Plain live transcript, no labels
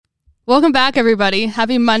Welcome back, everybody.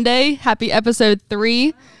 Happy Monday. Happy episode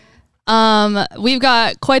 3. We've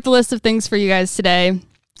got quite the list of things for you guys today.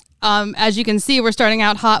 As you can see, we're starting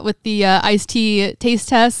out hot with the iced tea taste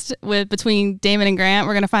test between Damon and Grant.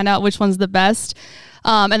 We're going to find out which one's the best.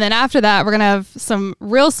 And then after that, we're going to have some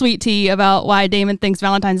real sweet tea about why Damon thinks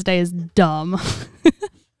Valentine's Day is dumb.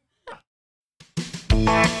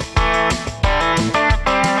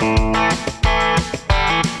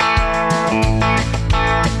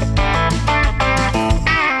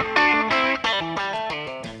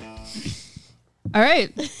 All right.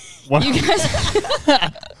 What, You guys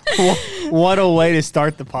what a way to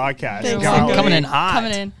start the podcast. Coming in hot.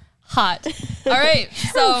 coming in hot. All right.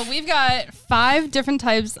 So we've got 5 different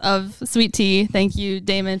types of sweet tea. Thank you,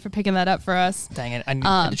 Damon, for picking that up for us. Dang it.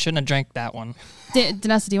 I shouldn't have drank that one.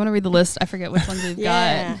 Danessa, do you want to read the list? I forget which ones we've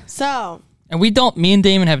got. So. And me and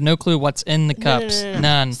Damon have no clue what's in the cups. No.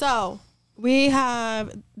 None. So we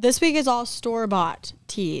have, this week is all store-bought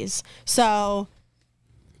teas. So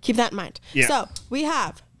keep that in mind. Yeah. So we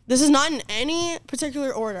have, this is not in any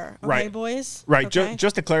particular order. Okay, Right. boys? Right. Okay.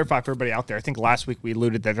 Just to clarify for everybody out there, I think last week we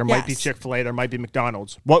alluded that there might be Yes. Chick-fil-A, there might be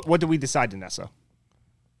McDonald's. What did we decide, Danessa?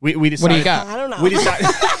 We decided. What do you got? I don't know. We decided.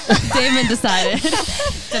 Damon decided.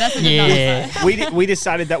 Danessa did not Yeah. decide. we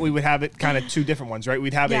decided that we would have it kind of 2 different ones, right?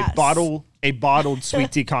 We'd have Yes. a bottled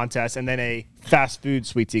sweet tea contest and then a fast food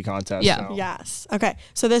sweet tea contest. Yeah. So. Yes. Okay.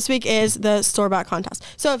 So this week is the store-bought contest.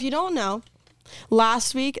 So if you don't know,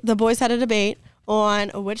 last week the boys had a debate on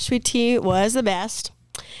which sweet tea was the best.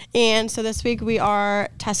 And so this week we are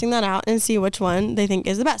testing that out and see which one they think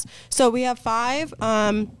is the best. So we have 5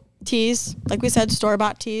 teas, like we said,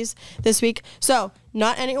 store-bought teas this week. So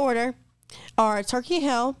not any order are Turkey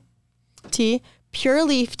Hill tea, Pure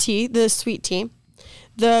Leaf tea, the sweet tea,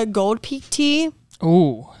 the Gold Peak tea,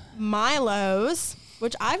 Ooh. Milo's,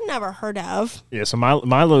 which I've never heard of. Yeah. So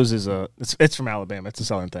Milo's is it's from Alabama. It's a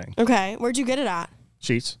Southern thing. Okay, where'd you get it at?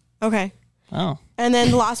 Sheets. Okay. Oh. And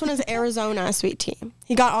then the last one is Arizona sweet tea.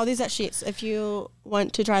 He got all these at Sheets if you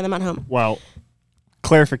want to try them at home. Well,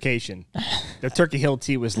 clarification: the Turkey Hill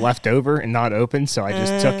tea was left over and not open, so I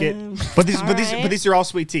just took it. But these are all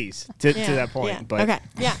sweet teas to that point. Yeah. But okay.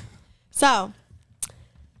 Yeah. So,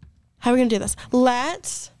 how are we going to do this?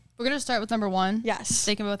 We're going to start with number 1. Yes.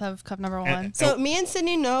 They can both have cup number 1. So, me and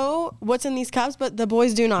Sydney know what's in these cups, but the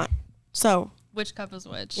boys do not. So, Which cup is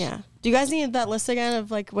which? yeah. Do you guys need that list again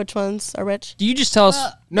of like which ones are which? Do you just tell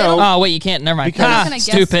us? No. Oh, wait, you can't. Never mind. Because- They're Ah, not going to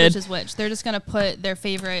guess which stupid. is which. They're just going to put their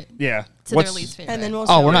favorite yeah, to their least favorite. And then we'll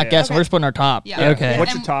Oh, show we're not it. guessing. Okay. We're just putting our top. Yeah. Okay.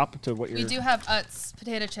 What's And your top to what your? We do have Utz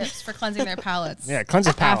potato chips for cleansing their palates. Yeah, cleanse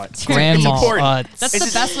the palate. After- Grandma. important. That's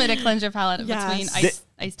the best way to cleanse your palate between Yes.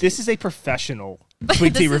 iced This tea. is a professional sweet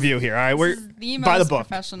tea This is- review here. All right, we're This is the by the most book.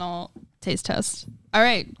 professional taste test. All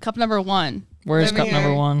right, cup number 1. Where's Over cup here.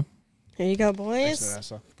 number 1? Here you go, Thanks, boys.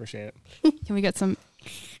 Vanessa. Appreciate it. Can we get some?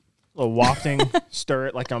 A little wafting, stir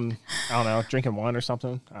it like I don't know, drinking wine or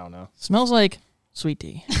something. I don't know. Smells like sweet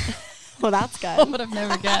tea. Well, that's I good. would have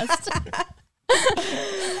never guessed.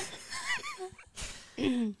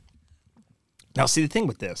 Now, see the thing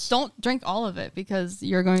with this. Don't drink all of it because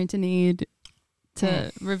you're going to need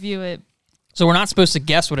to review it. So we're not supposed to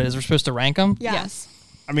guess what it is. We're supposed to rank them? Yes.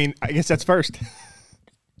 I mean, I guess that's first.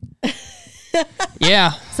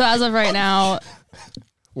 Yeah. So as of right now,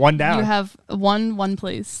 One down. you have one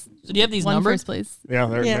place. So do you have these One numbers? first place. yeah,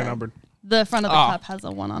 they're Yeah. numbered. The front of the Oh. cup has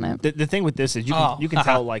a 1 on it. The thing with this is you can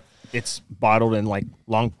tell like it's bottled and like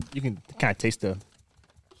long. You can kind of taste the,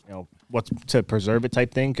 what's to preserve it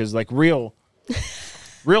type thing because like real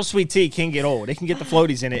sweet tea can get old. It can get the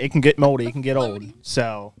floaties in it. It can get moldy. It can get old.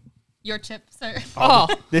 So Your chips are. Oh.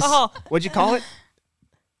 this what'd you call it?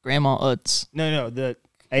 Grandma Utz. No, the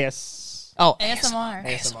AS. Oh. ASMR.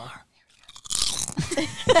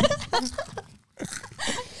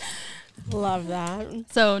 Love that.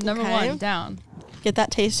 So number Okay. 1 down. Get that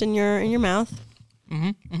taste in your mouth.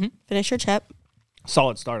 Finish your chip.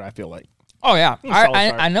 Solid start. I feel like. Oh, yeah. solid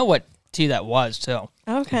start. I know what tea that was, too.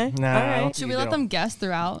 Okay. Nah, All I right. don't Should think we you let do. them guess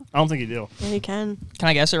throughout? I don't think you do. Yeah, you can. Can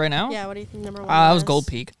I guess it right now? Yeah, what do you think number 1 That was Gold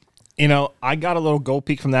Peak. I got a little Gold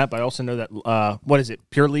Peak from that, but I also know that what is it?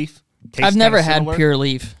 Pure Leaf. Tastes I've never kinda had similar. Pure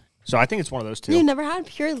Leaf. So I think it's one of those two. You never had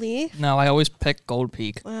Pure Leaf? No, I always pick Gold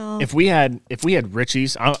Peak. Well, If we had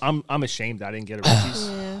Richie's, I'm ashamed that I didn't get a Richie's.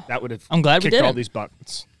 yeah. That would have I'm glad we kicked all didn't. these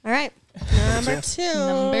buttons. All right. Number 2.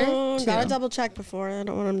 Number 2. Gotta double check before. I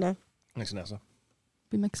don't want them to. Thanks, Vanessa.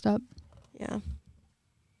 We mixed up. Yeah.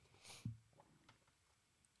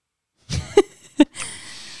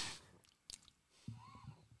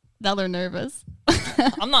 Now they're nervous.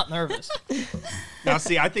 I'm not nervous. Now,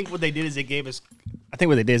 see, I think what they did is they gave us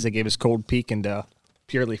Cold Peak and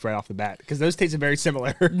Pure Leaf right off the bat because those taste very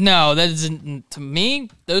similar. No, that isn't. To me,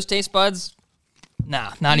 those taste buds,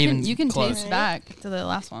 nah, not even You can close. taste back to the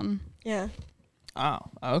last one. Yeah. Oh,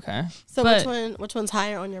 okay. So But- which one's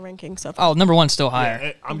higher on your ranking so far? Oh, number one's still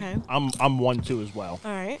higher. Yeah, Okay. I'm 1-2 as well.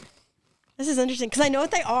 All right. This is interesting because I know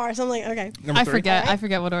what they are. So I'm like, okay. Number I 3? forget. Alright. I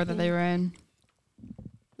forget what order they were in.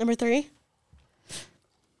 Number 3.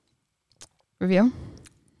 Review.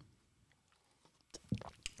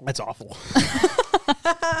 That's awful.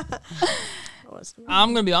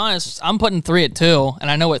 I'm gonna be honest. I'm putting 3 at 2, and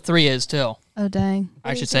I know what 3 is too. Oh dang.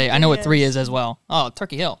 I do should you say think I know three what 3 is? is as well. Oh,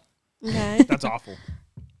 Turkey Hill. Okay. That's awful.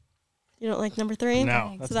 You don't like number 3?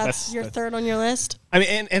 No, So that's your third on your list? I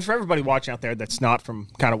mean, and for everybody watching out there that's not from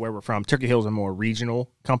kind of where we're from, Turkey Hill is a more regional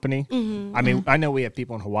company. Mm-hmm. I mean, I know we have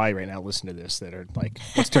people in Hawaii right now listening to this that are like,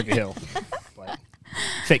 "What's Turkey Hill?" Like,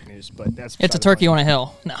 fake news, but that's It's a besides the turkey point. on a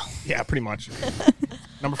hill. No. Yeah, pretty much.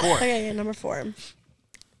 Number 4. Okay, yeah, number 4.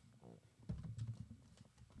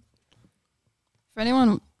 For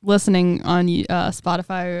anyone listening on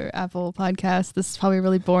Spotify or Apple Podcasts, this is probably a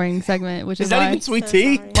really boring segment, which is, Is that why even sweet So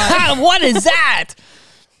tea? sorry. What is that?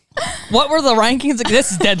 What were the rankings?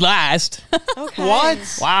 This is dead last. Okay.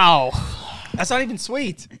 What? Wow. That's not even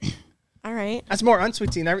sweet. All right. That's more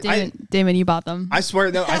unsweet tea. Than Damon, you bought them. I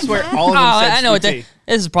swear, no, I swear, all of Oh, them said I know sweet what tea.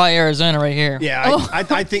 this is. Probably Arizona right here. Yeah, I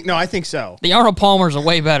think no, I think so. The Arnold Palmers are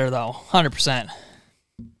way better though, 100%.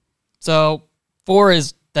 So 4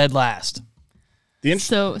 is dead last. The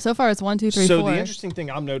inter- so far it's 1, 2, 3, so 4. the interesting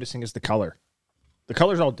thing I'm noticing is the color. The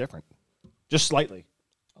color's all different, just slightly.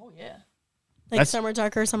 Oh yeah. Like That's- some are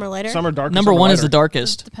darker, some are lighter. Some are darker. Number some are 1 is the lighter.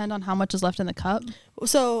 darkest. Depend on how much is left in the cup.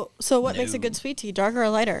 So what makes a good sweet tea? Darker or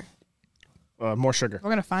lighter? More sugar.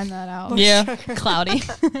 We're gonna find that out. Yeah. Cloudy.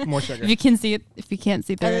 More sugar. If you can see it, if you can't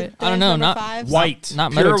see through it. I don't know, Number not 5? White.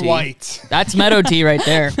 Not Pure meadow tea. white. That's meadow tea right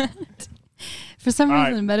there. For some All right,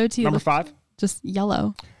 reason, meadow tea Number looks 5. just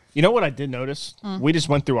yellow. You know what I did notice? We just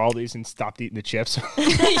went through all these and stopped eating the chips.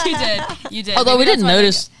 You did. Although we Maybe didn't that's why I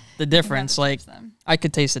notice the difference. never Like noticed them. I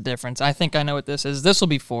could taste the difference. I think I know what this is. This will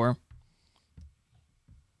be 4.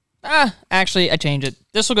 Actually, I changed it.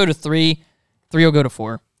 This will go to 3. 3 will go to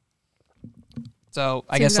 4. So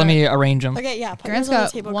I So guess we let got- me arrange them. Okay, yeah. Put Grant's yours on the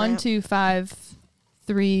got table, 1, Grant. 2, 5,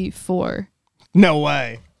 3, 4. No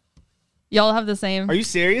way. Y'all have the same. Are you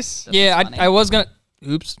serious? Yeah, funny. I was gonna.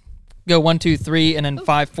 Oops. Go 1, 2, 3, and then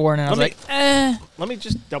 5, 4, and then I was Let me- like, Let me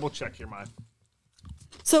just double check here, mine.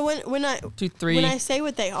 So when I 2, 3. when I say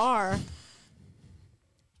what they are,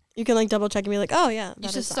 you can like double check and be like, oh yeah. You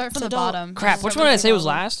that should is that. start from So the don't- bottom. Crap. Start Which with one did I the say was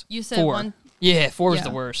bottom. last? You said 4. 1. Yeah, 4 is Yeah. the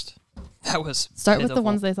worst. That was Start with the pitiful.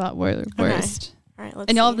 ones they thought were worst. All right, let's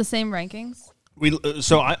And y'all see. have the same rankings.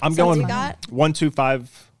 So I'm So what going you got? 1, 2,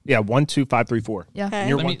 5. Yeah, 1, 2, 5, 3, 4. Yeah. Okay. And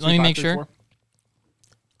you're Let me- 1, 2, let me 5, make 3, sure. 4?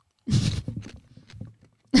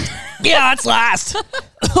 Yeah, that's last.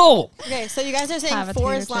 Oh. Okay, so you guys are saying Have a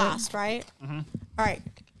 4 tater is chip. last, right? Mm-hmm. All right.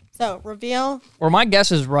 So reveal. Or my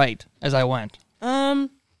guess is right as I went.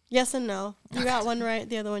 Yes and no. You got one right.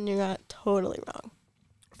 The other one you got totally wrong.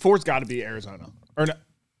 4's got to be Arizona. Or no,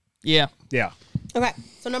 Yeah. yeah. Okay,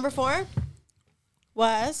 so number 4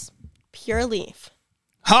 was Pure Leaf.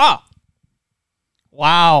 Ha!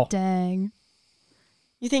 Wow. Dang.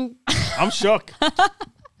 You think I'm shook.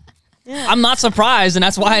 I'm not surprised, and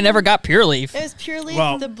that's why I never got Pure Leaf. it was Pure Leaf,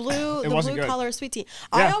 Well, the blue, wasn't good. color sweet tea?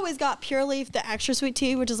 I Yeah. always got Pure Leaf, the extra sweet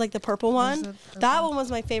tea, which is like the purple one. That one was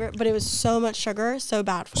my favorite, but it was so much sugar, so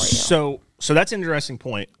bad for you. So that's an interesting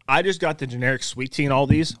point. I just got the generic sweet tea in all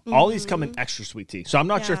these. All these come in extra sweet tea. So I'm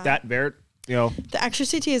not sure if Yeah. that you know, The extra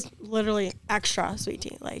sweet tea is literally extra sweet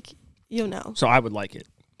tea, like you know, so I would like it.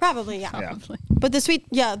 probably yeah. Yeah. Probably. But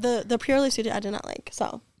the Pure Leaf sweet tea I did not like.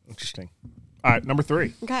 So Interesting. All right, number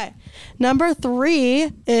 3. okay, number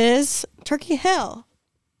 3 is Turkey Hill.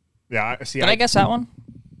 Yeah, I see. Did I guess that one?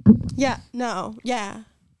 Yeah, no, yeah,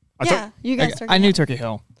 I yeah. thought- You guys, Turkey I knew Hill. Turkey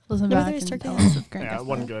Hill. Listen Number back 3 is and Turkey tell Hill. us if Grant Yeah, gets it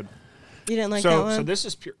wasn't that. good. You didn't like that So one. this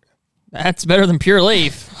is pure. That's better than Pure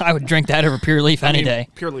Leaf. I would drink that over Pure Leaf any day.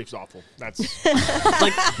 Pure Leaf's awful. That's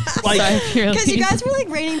Sorry, Pure Because you Leaf. guys were like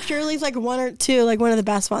rating Pure Leaf like 1 or 2, like one of the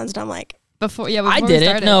best ones, and I'm like, Before we I did it.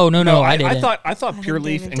 started. No, I did I it. thought Pure think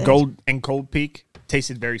Leaf David and did. Cold Peak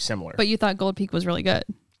tasted very similar. But you thought Gold Peak was really good.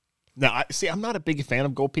 No, I'm not a big fan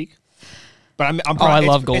of Gold Peak. But I'm I probably,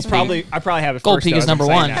 love Gold it's Peak. probably I probably have it Gold first, Peak though, is as I'm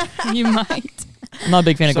number saying 1. that. You might. I'm not a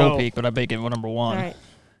big fan of So- Gold Peak, but I make it number 1. all right.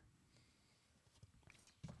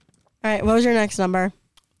 All right, what was your next number?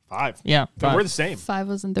 5. Yeah, But 5. we're the same. 5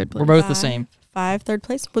 was in third place. We're both the 5. same. 5, third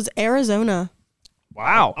place was Arizona.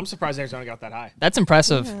 Wow. I'm surprised Arizona got that high. That's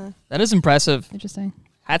impressive. Yeah. That is impressive. Interesting.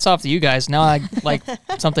 Hats off to you guys. Now I like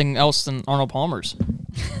something else than Arnold Palmer's.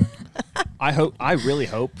 I really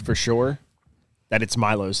hope for sure that it's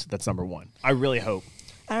Milo's that's number 1. I really hope.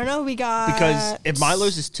 I don't know. We got Because if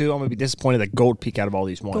Milo's is 2, I'm going to be disappointed that Gold Peak out of all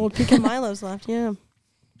these won. Gold Peak and Milo's left. Yeah. All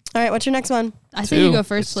right. What's your next one? I say you 2. go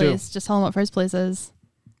first It's 2. place. Just tell them what first place is.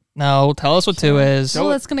 No, tell us what 2 is. Well,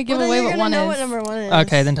 that's gonna give Well, then away you're what gonna 1 know is. what number 1 is.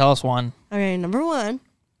 Okay, then tell us 1. Okay, number 1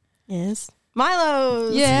 is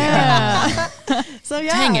Milo's. Yeah. So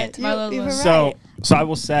yeah. Dang it. Milo's you were won. right. So I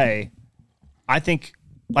will say, I think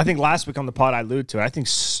last week on the pod I alluded to it. I think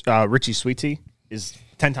Richie Sweet Tea is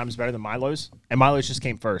 10 times better than Milo's, and Milo's just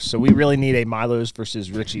came first. So we really need a Milo's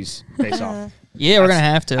versus Richie's face-off Yeah, we're going to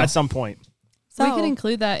have to. at some point. So we can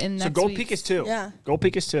include that in next So Gold week's. Peak is 2. Yeah. Gold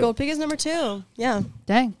Peak is 2. Gold Peak is number 2. Yeah.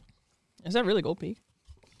 Dang. Is that really Gold Peak?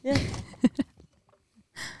 Yeah.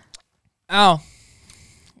 Oh.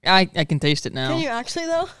 I can taste it now. Can you actually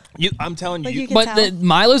though? I'm telling Like you. you can But tell. the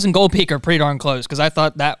Milo's and Gold Peak are pretty darn close because I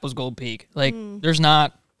thought that was Gold Peak. Like, there's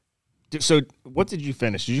not. So what did you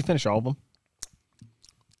finish? Did you finish all of them?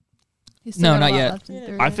 He's still No, got a not lot yet. left in Yeah.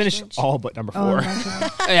 three. I finished all but number 4. Oh,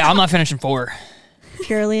 okay. Yeah, I'm not finishing 4.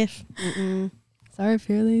 Pure Leaf. Mm-mm. Sorry,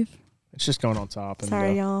 Fear Leaf. It's just going on top. And,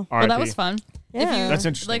 Sorry, y'all. Well, that RIP. was fun. Yeah. If you, That's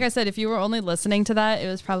interesting. Like I said, if you were only listening to that, it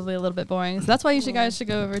was probably a little bit boring. So that's why you guys should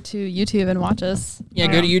go over to YouTube and watch us. Yeah,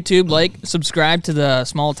 go to YouTube, subscribe to the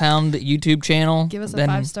Small Town YouTube channel. Give us a then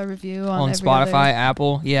 5-star review on every Spotify, other-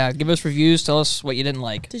 Apple. Yeah, give us reviews. Tell us what you didn't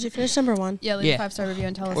like. Did you finish number 1? Yeah, leave Yeah. a 5-star review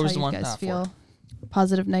and tell us What was how the you one? guys 4. feel.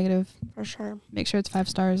 Positive, negative. For sure. Make sure it's 5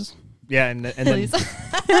 stars. Yeah, and then Please.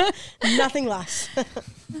 Nothing less.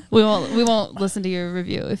 we won't listen to your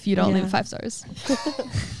review if you don't Yeah. leave 5 stars.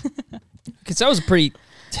 Because that was a pretty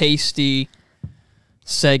tasty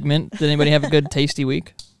segment. Did anybody have a good tasty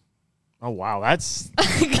week? oh wow, that's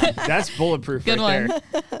bulletproof. Good right one.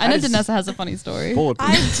 There. I know That is Danessa has a funny story. Bulletproof.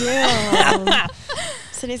 I do.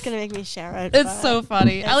 Sydney's going to make me share it. It's but so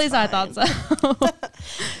funny. At it's least I fine. thought so.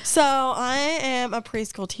 So I am a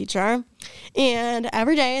preschool teacher, and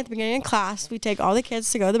every day at the beginning of class, we take all the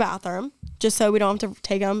kids to go to the bathroom, just so we don't have to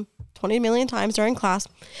take them 20 million times during class.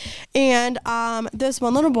 And this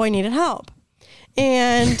one little boy needed help,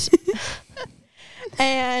 and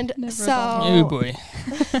and Never so Oh boy.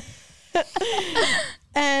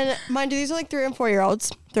 and mind you, these are like 3 and 4 year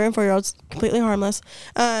olds, completely harmless.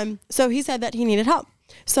 So he said that he needed help.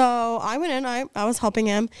 So I went in, I was helping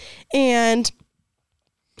him, and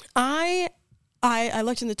I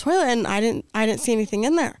looked in the toilet and I didn't see anything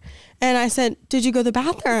in there. And I said, "Did you go to the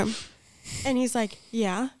bathroom?" And he's like,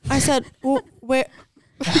 "Yeah." I said, "Well, where?"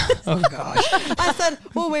 Oh gosh. I said,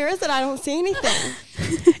 "Well, where is it? I don't see anything."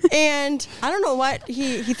 And I don't know what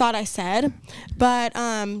he thought I said, but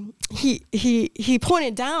he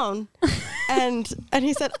pointed down and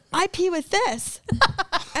he said, "I pee with this."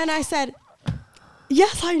 And I said,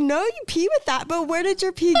 "Yes, I know you pee with that, but where did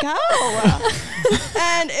your pee go?"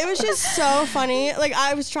 And it was just so funny. Like,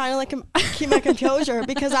 I was trying to like keep my composure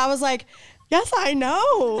because I was like, "Yes, I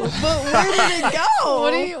know, but where did it go?"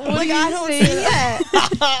 What do you I don't say? see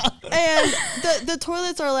it. And the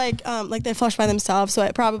toilets are like they flush by themselves, so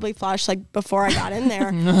it probably flushed like before I got in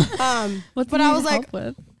there. What But do I you was need like- help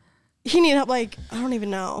with? He needed help, like, I don't even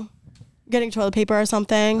know, getting toilet paper or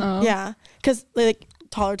something. Oh. Yeah, because like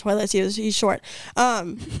taller toilets, he's short.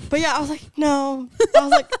 But yeah, I was like, no. I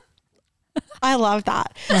was like, I love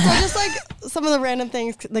that. So just like some of the random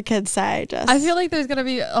things the kids say. Just I feel like there's gonna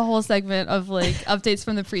be a whole segment of like updates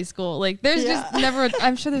from the preschool. Like there's just Yeah. never.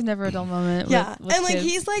 I'm sure there's never a dull moment. yeah, with and like kids.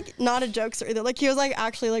 he's like not a jokester either. Like he was like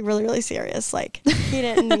actually like really really serious. Like he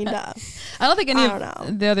didn't mean to. I don't think any I of don't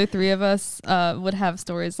know. the other 3 of us would have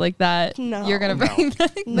stories like that. No. You're gonna bring.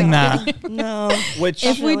 the Nah. No. Which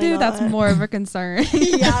If we Definitely do, that's not. more of a concern.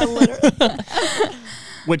 Yeah, literally.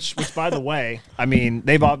 which by the way, I mean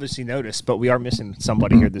they've obviously noticed, but we are missing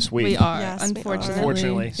somebody here this week. We are, Yes, we are. unfortunately.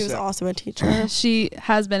 Unfortunately. He was So- also a teacher. She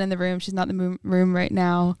has been in the room. She's not in the room right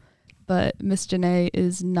now, but Miss Janae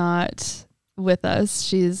is not with us.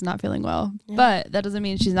 She's not feeling well, Yeah. but that doesn't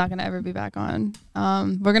mean she's not going to ever be back on.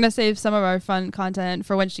 We're going to save some of our fun content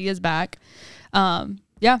for when she is back.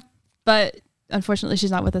 Yeah, but unfortunately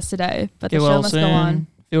she's not with us today, but the Get show well must soon. go on.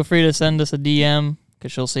 Feel free to send us a DM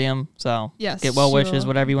because she'll see them. So Yes, get well she wishes, will.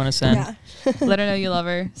 whatever you want to send. Yeah, Let her know you love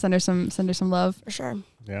her. Send her some love. for sure.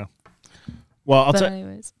 Yeah. Well, But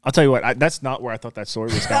anyways, I'll tell you what. That's not where I thought that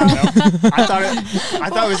story was going. I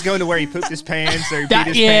thought it was going to where he pooped his pants or he beat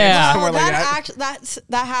his Yeah. pants, Oh, somewhere like that.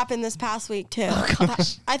 that happened this past week too.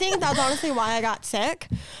 I think that's honestly why I got sick.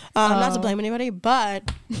 Not to blame anybody,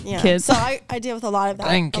 but yeah. Kids. So I deal with a lot of that.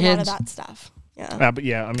 Dang, a lot of kids. that stuff. Yeah. But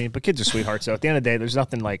yeah, I mean, but kids are sweethearts. So at the end of the day, there's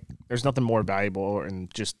nothing more valuable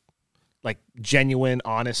and just like genuine,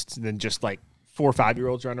 honest than just like 4 or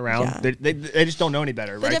 5-year-olds running around. Yeah. They just don't know any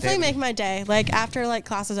better, They right? definitely make my day. Like after like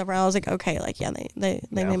classes over, I was like, okay, like they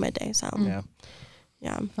made my day. So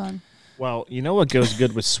yeah. Fun. Well, you know what goes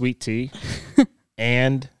good with sweet tea,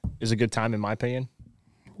 and is a good time in my opinion.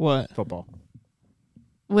 What? Football.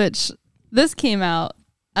 Which this came out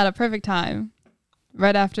at a perfect time,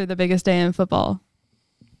 right after the biggest day in football,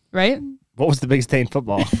 right? What was the biggest day in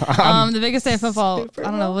football? The biggest day in football. Super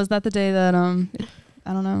I don't know. Was that the day that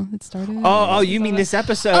I don't know. It started. Oh, you mean this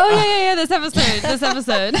episode? Oh yeah. This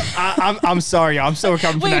episode. I'm sorry. I'm so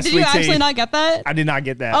recovering from Wait, that did sweet you tea. actually not get that? I did not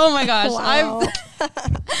get that. Oh my gosh. Wow.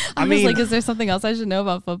 I'm mean, just like, is there something else I should know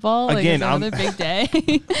about football? Like, again, is there another big day?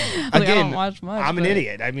 I Again, don't watch much. I'm an but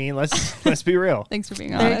idiot. I mean, let's be real. Thanks for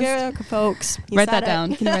being There honest. you go, folks. You Write said that it.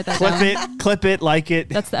 down. Can you write that down? Clip it, like it.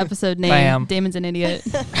 That's the episode name. Bam. Damon's an idiot,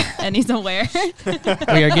 and he's aware.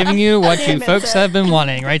 We are giving you what you Damn it, folks sir. have been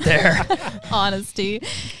wanting right there. Honesty.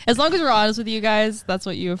 As long as we're honest with you guys, that's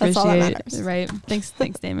what you That's all that appreciate, matters. right?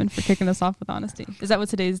 Thanks, Damon, for kicking us off with honesty. Is that what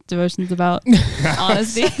today's devotion's about?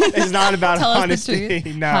 Honesty. It's not about Tell us the honesty.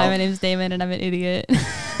 truth. No. Hi, my name's Damon, and I'm an idiot.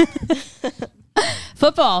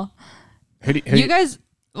 Football. You guys.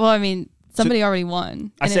 Well, I mean, somebody already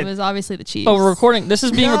won, I and said- it was obviously the Chiefs. Oh, we're recording. This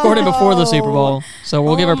is being recorded before the Super Bowl, so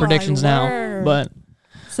we'll give Oh our my predictions now. word. But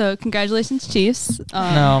So congratulations, Chiefs.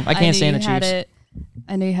 No, I can't knew stand you the had Chiefs. it-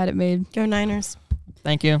 I know you had it made, Go Niners.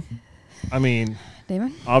 thank you. I mean,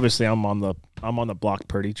 Damon. obviously, I'm on the Block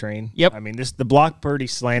Purdy train. Yep. I mean, the Block Purdy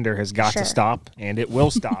slander has got Sure. to stop, and it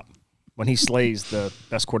will stop when he slays the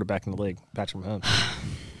best quarterback in the league, Patrick Mahomes.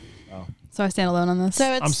 So I stand alone on this. So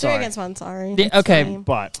it's I'm 3 sorry. against 1. Sorry. The- It's okay. fine.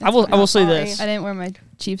 But I will say Sorry. this. I didn't wear my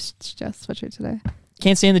Chiefs sweatshirt today.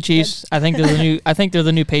 Can't stand the Chiefs. I think they're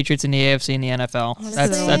the new Patriots in the AFC and the NFL. Honestly.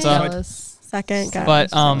 That's Yeah. jealous. Second, guys. But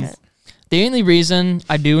Second. the only reason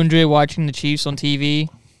I do enjoy watching the Chiefs on TV,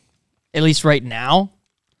 at least right now,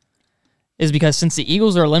 is because since the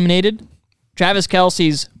Eagles are eliminated, Travis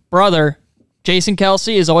Kelce's brother, Jason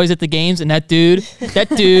Kelce, is always at the games, and that dude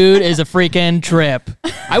is a freaking trip.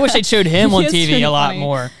 I wish they'd showed him on He is TV pretty a lot funny.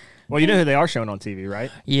 more. well, you know who they are showing on TV,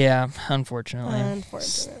 right? Yeah, unfortunately.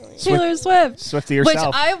 Unfortunately. Taylor Swift. Swifty Which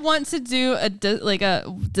yourself. I want to do a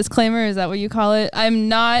disclaimer. Is that what you call it? I'm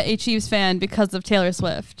not a Chiefs fan because of Taylor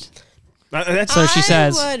Swift. That's So she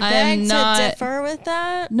says. I would I am beg not- to differ with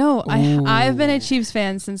that. No, Ooh. I've been a Chiefs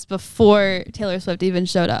fan since before Taylor Swift even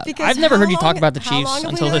showed up. Because I've never how heard you talk long- about the how Chiefs long have we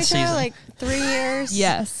until known this each other? season. Like 3 years.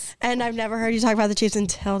 Yes. And I've never heard you talk about the Chiefs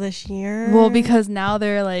until this year. Well, because now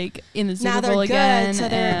they're like in the now Super they're Bowl good, again, so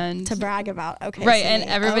they're and to brag about. Okay, right, Sydney. and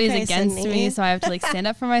everybody's Okay, against Sydney. me, so I have to like stand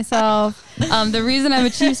up for myself. The reason I'm a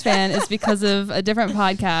Chiefs fan is because of a different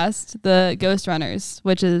podcast, the Ghost Runners,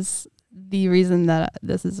 which is the reason that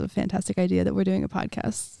this is a fantastic idea that we're doing a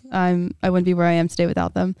podcast. I wouldn't be where I am today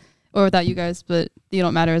without them or without you guys, but you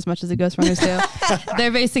don't matter as much as the Ghost Runners do. They're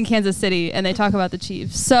based in Kansas City, and they talk about the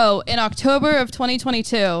Chiefs. So in October of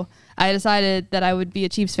 2022, I decided that I would be a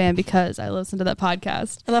Chiefs fan because I listened to that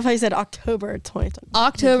podcast. I love how you said October 2020.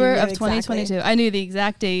 October You knew of 2022. exactly. I knew the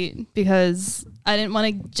exact date because I didn't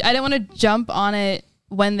want to jump on it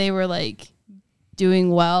when they were like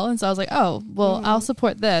doing well, and so I was like, oh well, I'll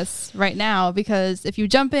support this right now, because if you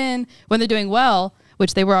jump in when they're doing well,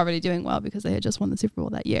 which they were already doing well because they had just won the Super Bowl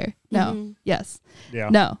that year. No. Yes. yeah.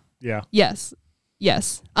 No. Yeah. Yes.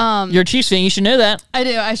 Yes. You're a Chiefs fan. You should know that. I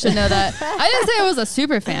do. I should know that. I didn't say I was a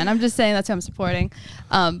super fan. I'm just saying that's who I'm supporting.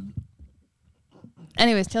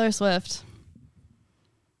 Anyways, Taylor Swift.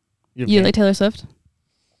 You like Taylor Swift?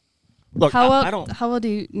 Look, How well? I don't. How well do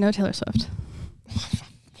you know Taylor Swift?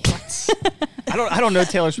 I don't know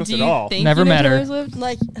Taylor Swift Do at you all. think Never you know met her. Taylor Swift?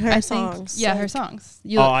 Like her I songs. think, yeah, her like- songs.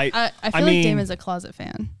 You, Oh, I feel I like mean- Damon's a closet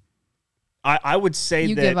fan. I would say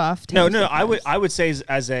You that give off no, Taylor Swift vibes. I would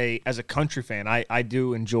say as a country fan, I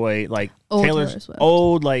do enjoy like Old Taylor's Taylor Swift.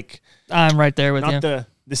 old, like I'm right there with you. not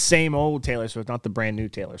the same old Taylor Swift, not the brand new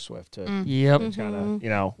Taylor Swift. Yep. Kind of, you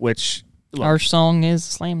know, which look, Our song is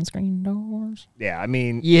Slamming Screen Doors. yeah, I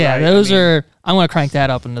mean, Yeah, right, those I mean, are. I'm gonna crank that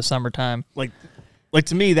up in the summertime. like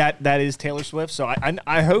to me that is Taylor Swift. So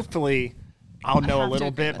I hopefully I'll know a have to little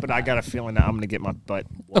agree bit, with but I got a feeling that I'm gonna get my butt.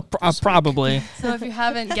 Probably. So if you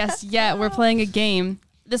haven't guessed yet, we're playing a game.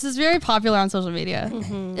 This is very popular on social media.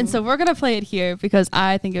 And so we're going to play it here because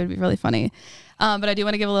I think it would be really funny. But I do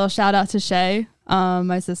want to give a little shout out to Shay,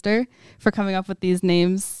 my sister, for coming up with these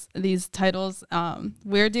names, these titles.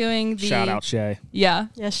 We're doing the... Shout out Shay. Yeah.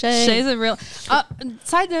 Yeah, Shay. Shay's a real...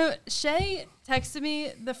 side note, Shay texted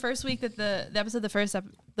me the first week that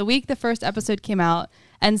the the week the first episode came out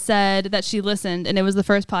and said that she listened and it was the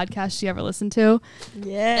first podcast she ever listened to.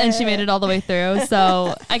 Yeah. And she made it all the way through.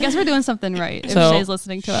 So I guess we're doing something right if So, Shay's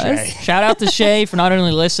listening to us. Shout out to Shay for not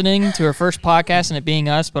only listening to her first podcast and it being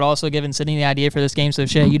us, but also giving Sydney the idea for this game. So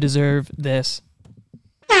Shay, you deserve this.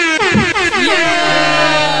 Yeah!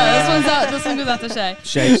 This one goes out to Shay.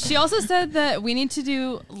 Shay. She also said that we need to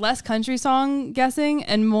do less country song guessing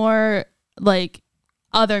and more like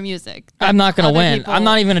other music. I'm not going to Other win. people- I'm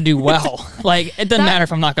not even going to do well. Like, it doesn't matter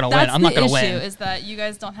if I'm not going to win. That's I'm not going to the issue win. is that you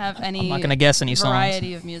guys don't have any I'm not going to guess any songs.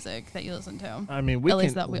 variety of music that you listen to. I mean, we At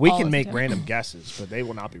least can that we we all can listen make to. random guesses, but they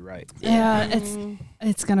will not be right. Yeah,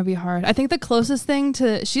 it's gonna be hard. I think the closest thing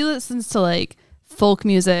to she listens to like folk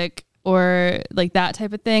music or like that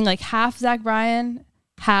type of thing, like half Zach Bryan,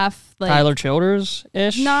 half like Tyler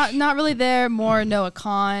Childers-ish. not really there, more Noah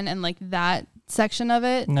Kahan and like that section of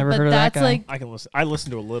it. Never but heard of that that's guy. like I can listen. I listen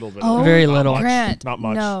to a little bit. oh, of it. Very Not little. much. Grant, Not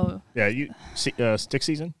much. No, Yeah, you see, Stick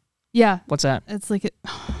Season. yeah, What's that? it's like Yeah,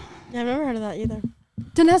 I've never heard of that either.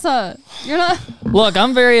 Danessa, you're not. Look,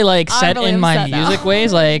 I'm very like I'm set really in my upset now. music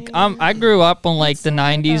ways. Like, I grew up on like That's the so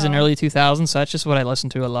 90s and bad. early 2000s, so that's just what I listen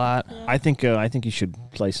to a lot. I think you should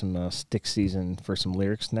play some Stick Season for some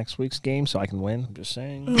lyrics next week's game, so I can win. I'm just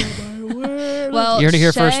saying. Well, You heard it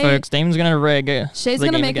here first, Shay- folks. Damon's gonna rig. Shay's the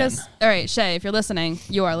gonna game make again. us. All right, Shay, if you're listening,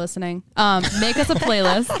 you are listening. Make us a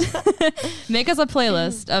playlist. Make us a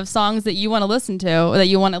playlist of songs that you want to listen to, or that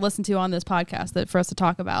you want to listen to on this podcast, that for us to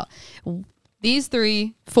talk about. These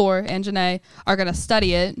 4, and Janae are gonna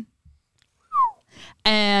study it,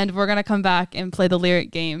 and we're gonna come back and play the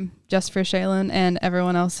lyric game just for Shaylin and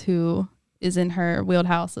everyone else who is in her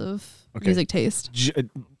wheelhouse of music taste.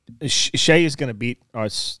 Shay is going to beat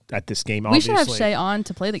us at this game. We Obviously. should have Shay on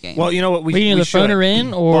to play the game. Well, you know what? We can either phone should. her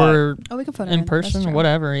in or oh, we can phone her in That's person, true.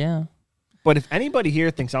 whatever. Yeah, But if anybody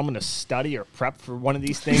here thinks I'm going to study or prep for one of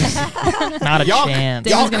these things, not a Y'all- chance.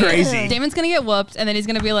 y'all Damon's gonna crazy. Get, Damon's gonna get whooped, and then he's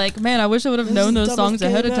gonna be like, "Man, I wish I would have This known is those the songs dumbest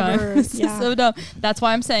ahead of game time." ever. This is Yeah. so dumb. That's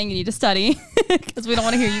why I'm saying you need to study because we don't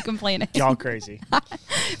want to hear you complaining. y'all crazy.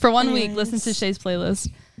 For 1 week, Anyways. listen to Shay's playlist.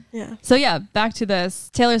 Yeah. So yeah, back to this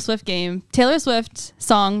Taylor Swift game. Taylor Swift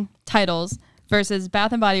song titles versus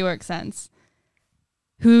Bath and Body Works scents.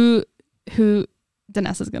 Who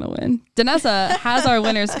Danessa's gonna win. Danessa has our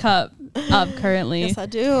winner's cup up currently. Yes, I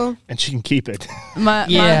do. And she can keep it. My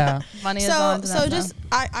Yeah. money is So on so Danessa. just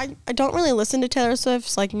I don't really listen to Taylor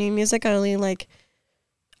Swift's like new music. I only like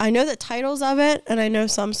I know the titles of it and I know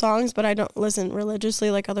some songs, but I don't listen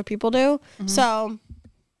religiously like other people do. So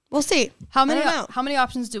we'll see. How I many don't know. how many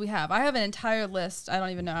options do we have? I have an entire list. I don't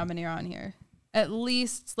even know how many are on here. At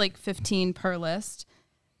least like 15 per list.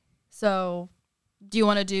 So do you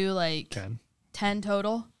want to do like 10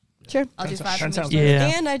 total? Sure. I'll do 5 10 from each sounds list.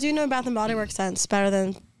 Yeah. And I do know Bath and Body Works scents better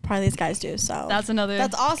than probably these guys do. So That's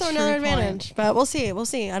also true another point. advantage. But we'll see. We'll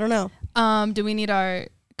see. I don't know. Do we need our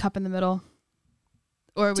cup in the middle?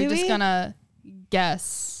 Or are we Do just we? gonna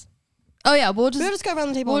guess? Oh yeah, we'll We'll just go around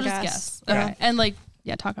the table we'll and just guess. guess. Yeah. Okay. And like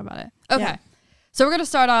talk about it. Okay. Yeah. So we're gonna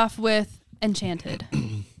start off with Enchanted.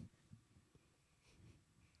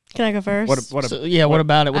 Can I go first? What So, what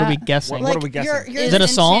about it? What are we Uh, guessing? what are we guessing? You're Is it a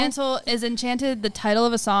song? Is Enchanted the title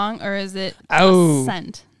of a song or is it Oh. a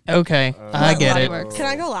scent? Okay, I get Body it. Works. Can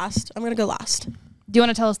I go last? I'm gonna go last. Do you want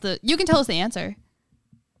to tell us you can tell us the answer.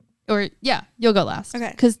 Or yeah, you'll go last.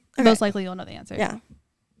 Okay. Because Okay. most likely you'll know the answer. Yeah.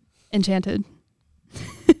 Enchanted.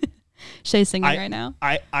 Shay's singing I- right now.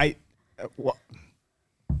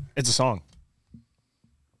 It's a song.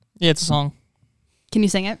 Yeah, it's a song. Can you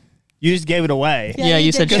sing it? You just gave it away. Yeah,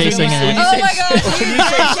 you said did Shay give it singing away. it. Oh my gosh.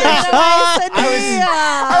 Oh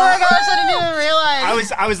my gosh, I didn't even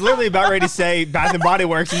realize. I was literally about ready to say Bath and Body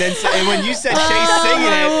Works, and then and when you said Shay singing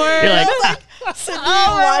it, You're like, Sydney,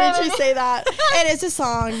 Oh, why did you say that? It is a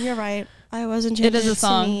song. You're right. I was enchanted It is a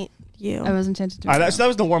song. to meet you. I was enchanted to all right, meet that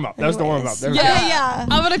was the warm up. That was the warm up. Anyways. There we Yeah. go. yeah.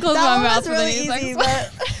 I'm gonna close That my one mouth was for really the easy,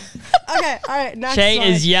 seconds. but okay. All right. Next Shay one.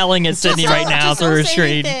 is yelling at Sydney Just right now just through don't her say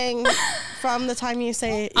screen. anything from the time you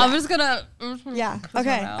say. Yeah. I'm just gonna. Yeah. close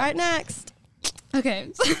my Okay. mouth. All right. Next. Okay.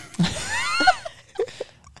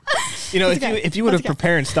 You know, That's okay. if you would have That's okay.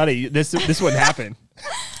 prepared and studied, this wouldn't happen.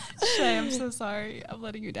 Shay, I'm so sorry. I'm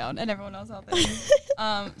letting you down, and everyone else out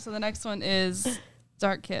there. So the next one is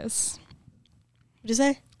Dark Kiss. What'd you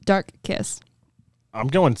say? Dark Kiss. I'm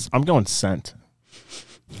going scent.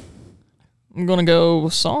 I'm gonna go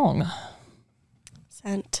song.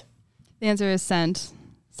 Scent. The answer is scent.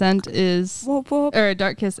 Scent is, Whoop, whoop. or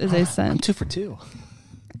Dark Kiss is a I'm scent. 2 for 2.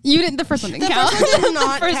 You didn't. The first one didn't The count. first one did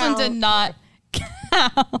not The first count. one did not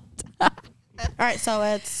count. All right. So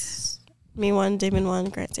it's me 1, Damon 1,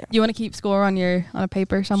 Grant 0. You want to keep score on a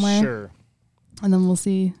paper somewhere? Sure. and then we'll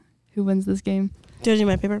see who wins this game. Do you do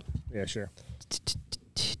my paper? Yeah, sure.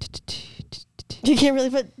 You can't really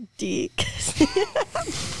put D.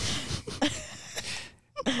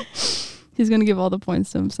 He's gonna give all the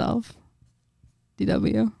points to himself.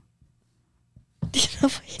 DW.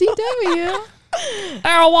 DW.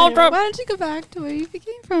 Errol Why Waltrip. don't you go back to where you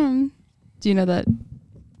came from? Do you know that?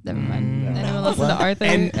 Never mind. Anyone listen to Arthur?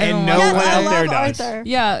 And Everyone no watch one Arthur? out there love does. Arthur.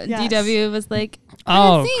 Yeah, Yes. DW was like,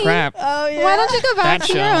 Oh, "Francine, crap. Oh yeah. Why don't you go back That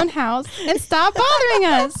to your show. own house and stop bothering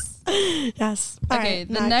us?" Yes. All Okay, right,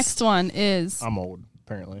 the next one is I'm old,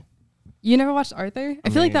 apparently. you never watched Arthur? I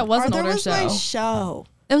feel like that was an Arthur older was show. my show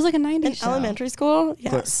It was like a 90s in show. elementary school.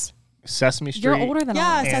 Yes. Sesame Street. You're older than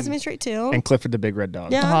Yeah, us. Sesame Street too. And Clifford the Big Red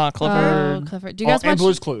Dog. Yeah. Clifford. Oh, Clifford. Do you guys and watch?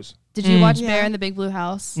 Blue's Clues. Did you watch Yeah. Bear in the Big Blue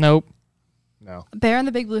House? Nope. No. Bear in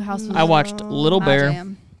the Big Blue House was I watched Little my Bear.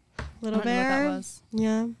 jam. Little I don't know Bear. what that was.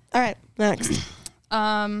 Yeah. All right. Next.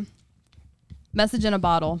 Message in a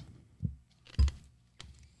Bottle.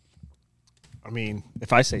 I mean,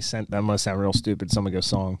 if I say scent, that must sound real stupid. Someone go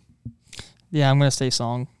song. Yeah, I'm gonna say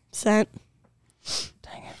song. Scent.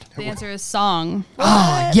 Dang it. The answer is Song.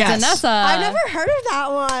 Oh, yes. Danessa. I've never heard of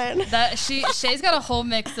that one. That Shay's got a whole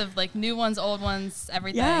mix of like new ones, old ones,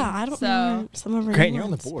 everything. Yeah, I don't so, know some of her Grant, new you're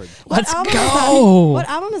on the ones. board. What Let's album is that- go. What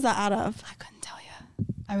album is that out of? I couldn't tell you.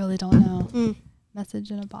 I really don't know. Mm.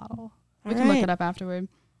 Message in a Bottle. We All can look right. it up afterward.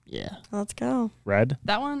 Yeah. Let's go. Red?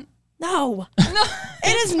 That one? No.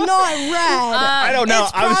 It is not red. I don't know.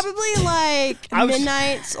 It's probably like I was-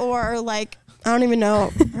 Midnight's or like I don't even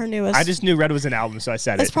know her newest. I just knew Red was an album, so I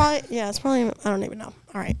said It's it. probably I don't even know.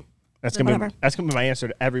 All right. That's gonna whatever. be my answer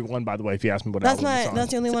to everyone, by the way, if you ask me what That's album it's not on.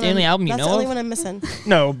 that's the only one. the only album you That's know the only of? one I'm missing.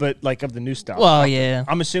 No, but like of the new stuff. Well, yeah.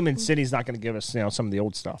 I'm assuming City's not gonna give us, some of the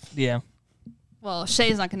old stuff. Yeah. Well,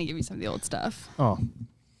 Shay's not going to give you some of the old stuff. Oh.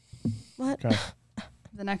 What? Okay.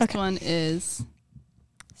 The next one is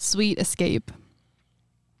Sweet Escape.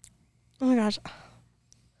 Oh my gosh.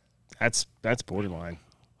 That's borderline.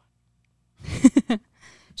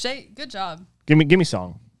 Shay, good job. Give me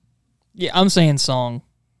song. Yeah, I'm saying song.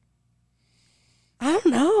 I don't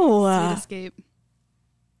know. Sweet Escape.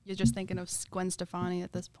 You're just thinking of Gwen Stefani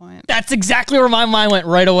at this point. That's exactly where my mind went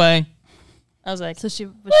right away. I was like, So she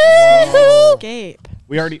was Escape.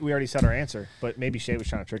 We already said our answer, but maybe Shay was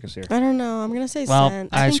trying to trick us here. I don't know. I'm gonna say Well, scent.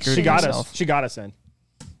 I think screwed She got myself. us. She got us in.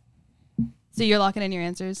 So you're locking in your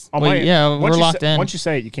answers? On Well, my- yeah, once we're you locked in. Once you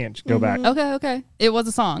say it, you can't go back. Okay. It was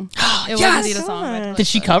a song. It was Yes! indeed a song. did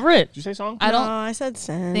she cover it? Did you say song? I don't No, I said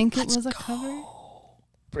scent. think it was a cover.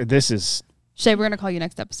 This is Shay, we're going to call you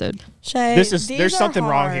next episode. Shay, there's these something are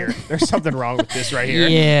wrong hard. here. There's something wrong with this right here.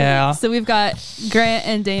 Yeah. So we've got Grant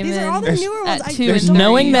and Damon. These are all the newer ones. at I 2 don't and 3.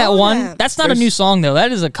 Knowing that know one, them. that's not a There's- new song though.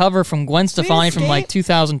 That is a cover from Gwen Stefani from like Escape?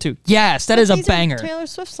 2002. Yes, that But is a these are banger. Taylor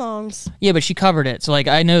Swift songs. Yeah, but she covered it, so like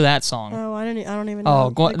I know that song. Oh, I don't even know. Oh,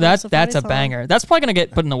 the Gwen that's a Stefani song. banger. That's probably gonna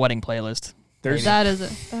get put in the wedding playlist. There's That is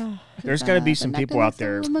it. there's gonna be some people out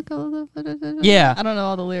there. Yeah. I don't know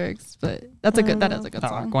all the lyrics, but that is a good Oh,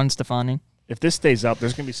 song. Gwen Stefani. If this stays up,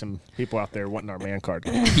 there's gonna be some people out there wanting our man card.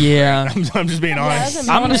 Yeah. I'm just being honest. that's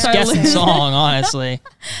I'm just Start guessing listening. song, honestly.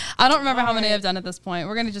 I don't remember how many I've done at this point.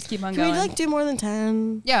 We're going to just keep on Can going. we like do more than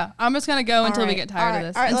 10? Yeah, I'm just gonna go until we right, get tired all of right,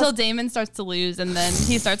 this. all right, Until let's- Damon starts to lose, and then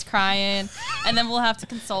he starts crying, and then we'll have to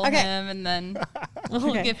console Okay. him, and then we'll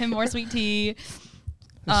Okay. give him more sweet tea.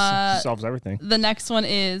 Solves everything. The next one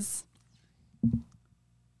is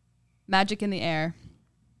Magic in the Air.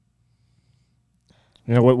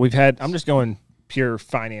 You know what we've had? I'm just going pure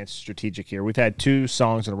finance strategic here. We've had 2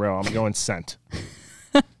 songs in a row. I'm going scent.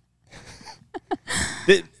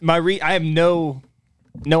 I have no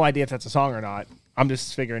idea if that's a song or not. I'm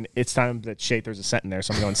just figuring it's time that Shay throws a scent in there,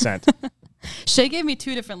 so I'm going scent. Shay gave me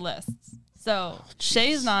 2 different lists, so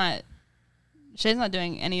Shay's not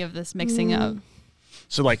doing any of this mixing up.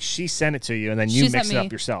 So like she sent it to you, and then you She mix sent it me-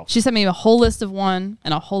 up yourself. She sent me a whole list of one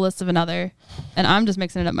and a whole list of another, and I'm just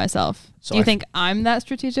mixing it up myself. So Do you I- think I'm that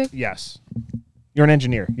strategic? Yes, you're an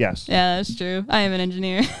engineer. Yes, Yeah, that's true. I am an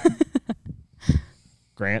engineer.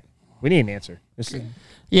 Grant. We need an answer. This is,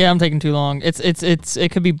 Yeah, I'm taking too long.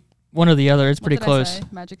 It could be one or the other. It's pretty What did I close. say?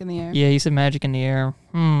 Magic in the Air. Yeah, you said Magic in the Air.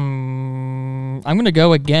 I'm gonna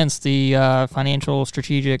go against the financial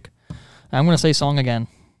strategic. I'm gonna say song again.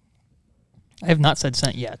 I have not said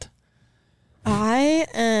scent yet. I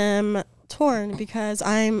am torn because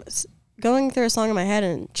I'm going through a song in my head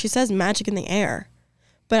and she says Magic in the Air,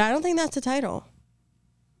 but I don't think that's the title.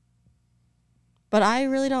 But I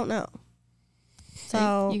really don't know.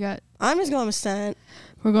 So you got. I'm just going with scent.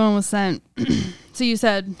 We're going with scent. So you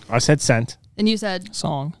said, I said scent. and you said,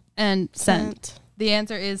 Song. and scent. The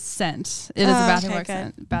answer is Scent. It is a Bath and okay, Works okay.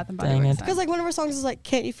 scent. Bath and Body Dang Works it. scent. Because like one of her songs is like,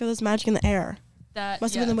 "Can't you feel this magic in the air?" That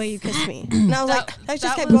Must have been the way you yes. kissed me. And I was That- like, that just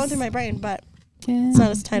that kept going was- through my brain, but It's not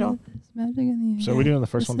his title. So we're doing the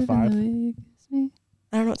first one to 5. I don't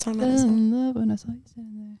know what song that is.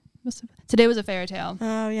 Today was a fairy tale.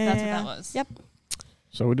 Oh yeah, That's yeah, what that was. Yep.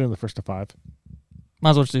 So we're doing the first to 5. Might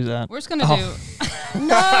as well just do that. We're just gonna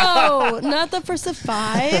No, not the first of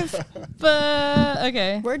 5. do. But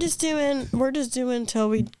okay. We're just doing till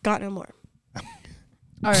we got no more.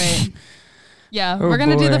 All right. Yeah, Oh, we're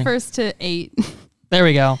gonna do the boy. first to 8. There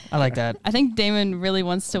we go. I like that. I think Damon really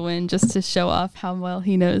wants to win just to show off how well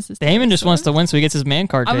he knows this. Damon just wants to win so he gets his man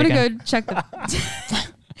card I'm taken. gonna go check the.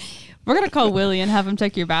 We're gonna call Willie and have him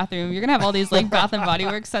check your bathroom. You're gonna have all these like Bath and Body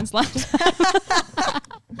Works scents left.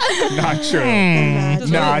 Not true. Does,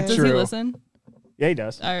 Not Willie, does he true. listen? Yeah, he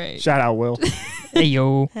does. All right. Shout out, Will. Hey,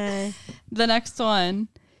 yo. Hey. The next one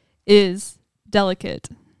is Delicate.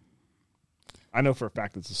 I know for a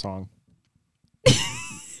fact it's a song.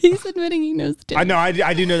 He's admitting he knows the tune. I know.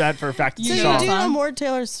 I do know that for a fact. It's You a So know you song. do song? know more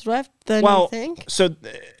Taylor Swift than Well, you think? so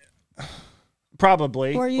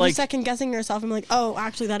probably. Or are you like, just second guessing yourself and like, oh,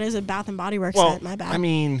 actually that is a Bath and Body Works well, scent. My bad. I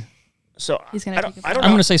mean, so He's gonna I don't, take a I don't I'm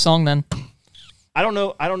know. gonna say song then. I don't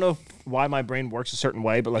know why my brain works a certain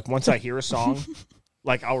way, but like once I hear a song,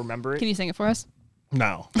 like I'll remember it. Can you sing it for us?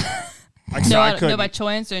 No. I, No, so I no couldn't. by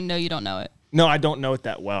choice or no, you don't know it. No, I don't know it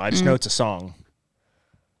that well. I just know it's a song.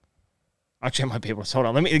 Actually, I might be able to. Hold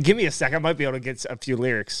on. Give me a sec. I might be able to get a few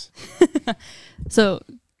lyrics. So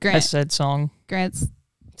I Grant, said song. Grant's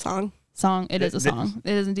Song. song. It is a Th- song.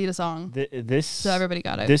 It is indeed a song. This. So everybody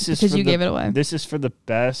got it. This is because for you the- gave it away. This is for the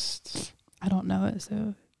best. I don't know it,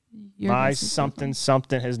 so you're My gonna say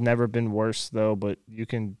something has never been worse though, but you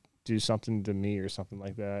can do something to me or something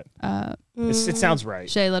like that. It sounds right.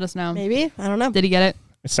 Shay, let us know. Maybe. I don't know. Did he get it?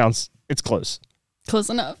 It's close. Close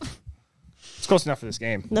enough. It's close enough for this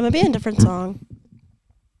game. That might be a different song.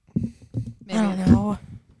 Maybe. I don't know.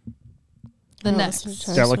 The I don't next.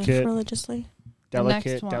 listen to Taylor Swift Delicate. religiously. The next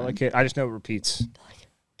Delicate, one. delicate. I just know it repeats.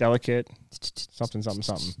 Delicate. Something.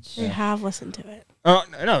 You have listened to it. Oh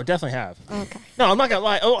no, definitely have. Okay. No, I'm not gonna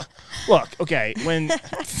lie. Oh, look, okay. When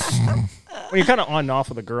you're kind of on and off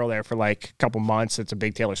with a girl there for like a couple months, that's a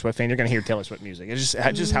big Taylor Swift fan. You're gonna hear Taylor Swift music. It's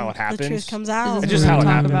just how it happens. The truth comes This out. is It's just what how we it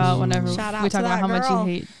talk happens. about whenever Shout out we to talk about that how much girl.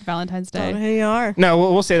 you hate Valentine's Don't know Day. who you are. No,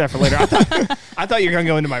 we'll save that for later. I thought you were gonna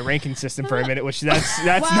go into my ranking system for a minute, which that's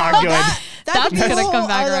not good. That's That's a gonna whole come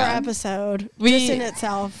back other around. episode We- just in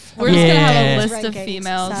itself. We're just gonna have a Yeah. list of Rankings,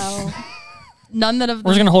 females. so- None that have.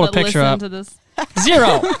 We're just gonna hold a that picture listen up. to this.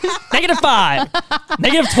 0, -5,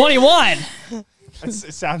 -21.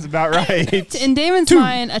 It sounds about right. In Damon's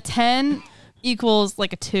mind, a 10 equals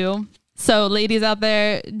like a 2. So, ladies out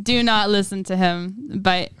there, do not listen to him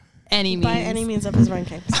by any means. By any means of his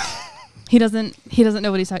rankings. He doesn't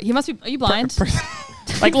know what he's talking. He must be. Are you blind?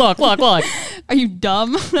 Like, look. Are you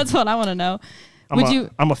dumb? That's what I want to know.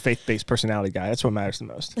 I'm a faith-based personality guy. That's what matters the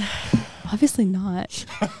most. Obviously not.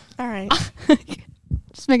 All right.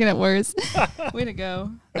 Just making it worse. Way to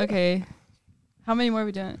go. Okay. How many more are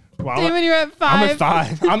we doing? Well, Damon, you're at 5. I'm at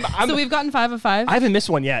 5. I'm So we've gotten 5 of 5. I haven't missed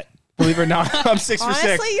one yet. Believe it or not, I'm 6 for 6.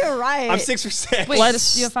 Honestly, you're right. I'm 6 for 6. Wait,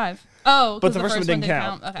 you have 5. Oh, But because the first one didn't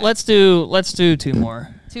count. Okay. Let's do 2 more.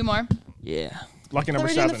 2 more. Yeah. Lucky So number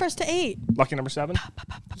we're doing 7. the first to 8. Lucky number 7.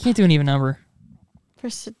 You can't do an even number.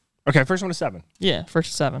 First to, Okay, first one is 7. Yeah,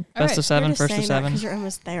 first to 7. All Best right, of 7, first to 7. because you're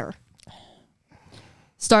almost there.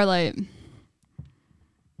 Starlight.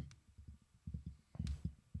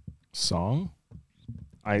 Song?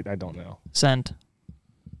 I don't know. Send.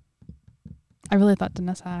 I really thought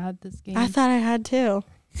Danessa had this game. I thought I had too.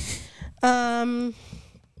 I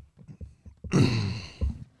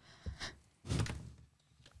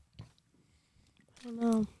don't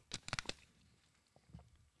know.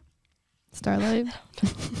 Starlight.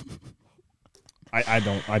 I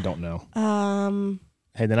don't know. I'm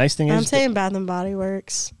Hey, the nice thing is saying Bath and Body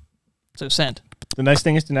Works. So send. the nice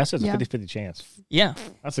thing is Danessa is a Yeah. 50-50 chance. Yeah.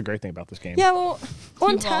 That's the great thing about this game. Yeah, well,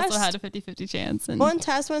 one You've also had test. a 50-50 chance. And One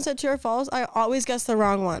test when it said true or false, I always guess the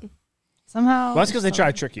wrong one. somehow. Well, that's because they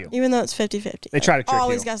try to trick you. Even though it's 50-50. They try to trick I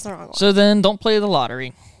always you. guess the wrong one. So then don't play the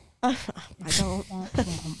lottery. I don't.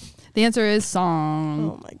 The answer is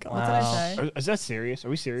song. Oh my god. What did I say? Is that serious? Are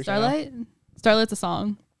we serious? right now? Starlight? Starlight's a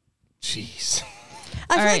song. Jeez.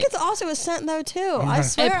 I feel All like right. it's also a scent though too. I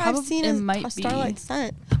swear I've seen it might a be. Starlight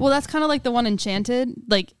scent. Well, that's kind of like the one Enchanted.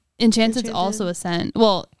 Like, Enchanted's Enchanted. also a scent.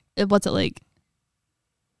 Well, what's it like?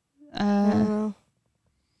 I don't know.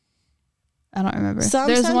 I don't remember. Some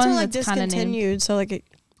There's scents one are like that's kind of named discontinued, so like it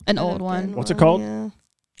an could old have one. been What's it called? Yeah.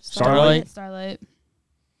 Starlight? Starlight.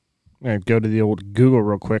 I'm gonna go to the old Google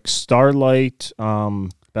real quick. Starlight,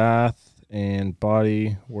 Bath and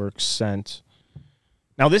Body Works scent.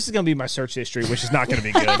 Now this is gonna be my search history, which is not gonna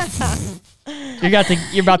be good.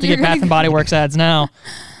 You're about to get Bath and Body Works ads now.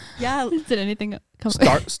 Yeah. Did anything come?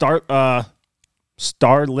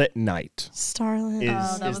 Starlit Night Starlit.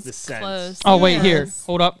 that is was the scent. close. Oh wait, here, Yes.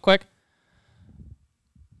 hold up, quick.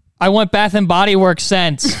 I want Bath and Body Works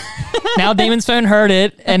scents. Now Damon's phone heard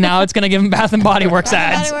it, and now it's gonna give him Bath and Body Works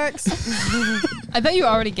ads. Body Works. I bet you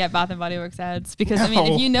already get Bath and Body Works ads because I mean,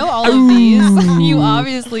 No. if you know all of these, you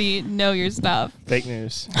obviously know your stuff. Fake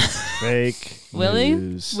news. Fake Willie,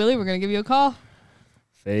 news. Willie, we're gonna give you a call.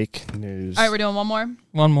 Fake news. All right, we're doing one more.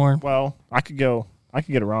 One more. Well, I could get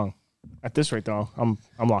it wrong. At this rate, though, I'm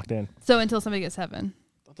locked in. So until somebody gets 7.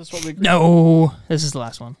 That's what we. No, this is the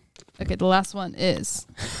last one. Okay, the last one is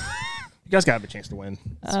You guys gotta have a chance to win.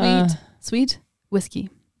 sweet whiskey.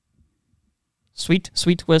 Sweet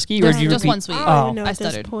whiskey, or Just- did you just repeat? one sweet. I don't even know I at this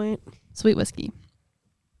stuttered. point. Sweet whiskey.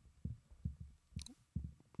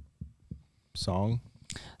 Song.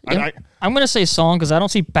 Yeah. I'm gonna say song because I don't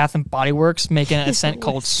see Bath and Body Works making a scent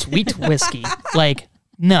called Sweet Whiskey. Like,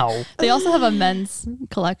 no. They also have a men's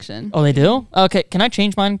collection. Oh, they do? Okay, can I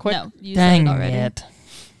change mine quick? No, you Dang said it already. it.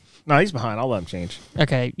 No, he's behind. I'll let him change.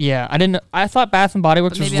 Okay, yeah, I didn't. I thought Bath and Body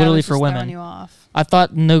Works But was maybe literally I was for just throwing women. you off. I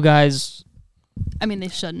thought no guys. I mean, they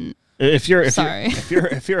shouldn't. If you're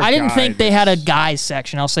I didn't think they had a guys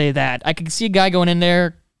section. I'll say that. I could see a guy going in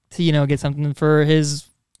there to get something for his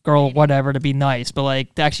girl, whatever, to be nice. But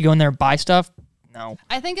like to actually go in there and buy stuff, no.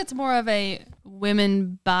 I think it's more of a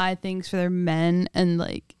women buy things for their men and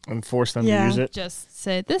like and force them to Yeah. use it. just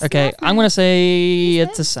say this. Okay, is I'm gonna say Is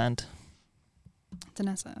it's it? a scent.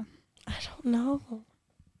 Danessa. I don't know.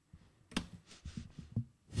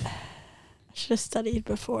 I should have studied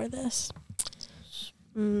before this.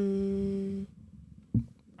 I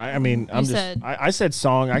mean, said- I said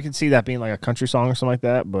song. I could see that being like a country song or something like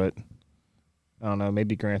that, but I don't know.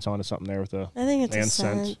 Maybe Grant's onto something there with the. I think it's a And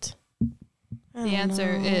scent. scent. I The don't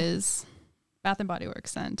answer know. is Bath and Body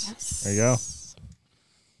Works scent. There you go. All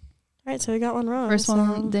right, so we got one wrong. First so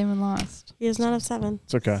one, Damon lost. He does not have 7.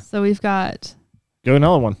 It's okay. So we've got Go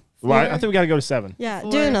another one. Well, I Four. think we got to go to 7. Yeah,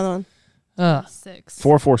 Four. do another one. 6.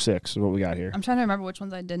 4, 4, 6 is what we got here. I'm trying to remember which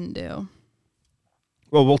ones I didn't do.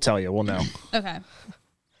 Well, we'll tell you. We'll know. Okay.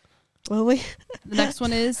 Will we? The next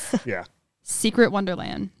one is Yeah. Secret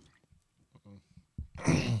Wonderland.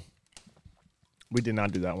 We did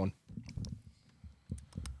not do that one.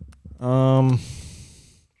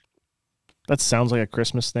 That sounds like a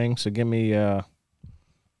Christmas thing. So give me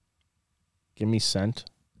scent.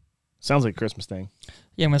 Sounds like a Christmas thing.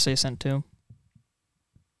 Yeah, I'm gonna say scent too.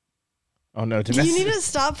 Oh no! Do you need to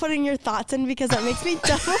stop putting your thoughts in because that makes me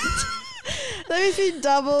double. That makes me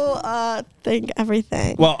double think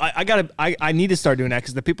everything. Well, I need to start doing that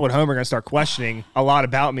because the people at home are gonna start questioning a lot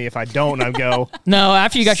about me if I don't. And I go, No,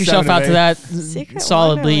 after you got yourself 7 out of to that Secret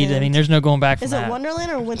solid lead, I Wonderland. mean, there's no going back from Is that. it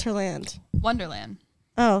Wonderland or Winterland? Wonderland.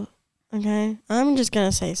 Oh, okay. I'm just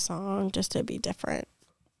gonna say song just to be different.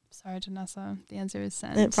 Sorry, Janessa. The answer is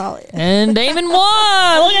scent. It probably is. And Damon won!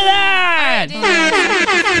 Look at that!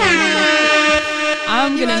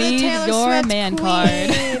 I'm You gonna are the need Taylor your Swift man queen.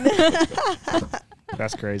 card.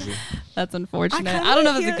 that's crazy. That's unfortunate. kinda I don't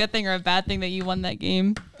know if it's hear- a good thing or a bad thing that you won that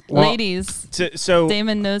game. Well, Ladies, So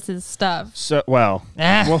Damon knows his stuff. well,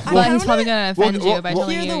 Ah, we'll, I But kinda he's probably gonna offend we'll- you by we'll-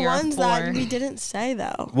 telling Here are you the you're ones a that 4. we didn't say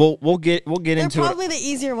though. we'll get They're into it. probably the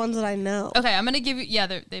easier ones that I know. Okay, I'm gonna give you. Yeah,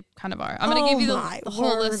 they kind of are. I'm gonna Oh give you my the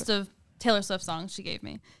whole word. list of Taylor Swift songs she gave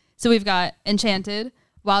me. So we've got Enchanted,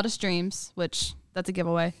 Wildest Dreams, which that's a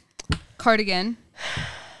giveaway. Cardigan,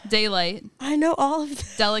 Daylight, I know all of them.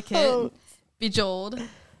 Delicate, Oh. Bejeweled,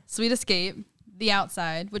 Sweet Escape, The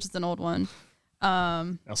Outside, which is an old one.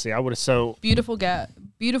 I'll see. I would have Beautiful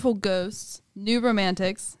Ghosts, New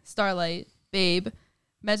Romantics, Starlight, Babe,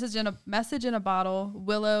 Message in a Bottle,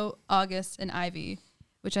 Willow, August, and Ivy,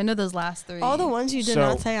 which I know those last 3. All the ones you did So-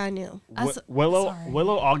 not say I knew. Willow, sorry.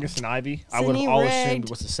 August, and Ivy. I would have Sydney all Rigged. assumed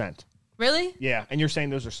was the scent. Really? Yeah, and you're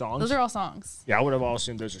saying those are songs? Those are all songs. Yeah, I would have all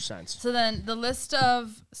assumed those are scents. So then the list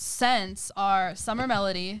of scents are Summer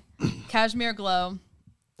Melody, Cashmere Glow,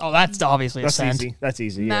 oh, that's obviously That's a scent. easy. That's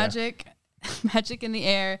easy. Yeah. Magic in the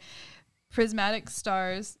Air, Prismatic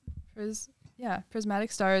Stars,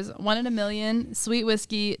 Prismatic Stars, 1 in a Million, Sweet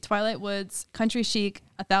Whiskey, Twilight Woods, Country Chic,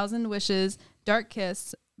 1,000 Wishes, Dark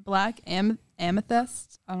Kiss, Black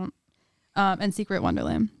Amethyst, and Secret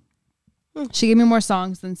Wonderland. She gave me more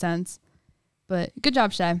songs than scents, but good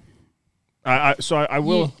job, Shay. I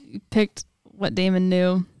will. You picked what Damon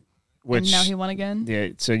knew, Which and now he won again. yeah.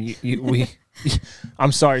 So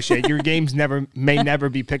I'm sorry, Shay. Your games may never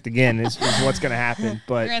be picked again. Is what's going to happen.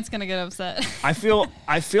 But Grant's gonna get upset. I feel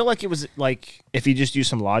like it was like if you just use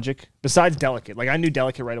some logic. Besides Delicate, like I knew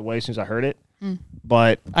Delicate right away as soon as I heard it.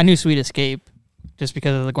 But I knew Sweet Escape just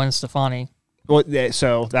because of the Gwen Stefani. well,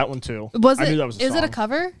 so that one too. Was I it? knew that was a Is it a song.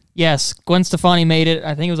 cover? Yes, Gwen Stefani made it.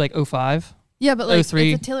 I think it was like 05. Yeah, but like,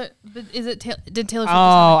 03. it's a Taylor. But is it? Did Taylor? Swift just have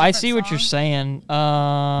Oh, a I different see what you're song? saying.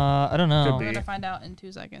 I don't know. Could We're be. gonna find out in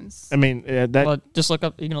 2 seconds. I mean, that Well, just look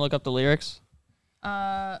up. You gonna look up the lyrics?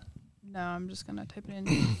 No, I'm just gonna type it in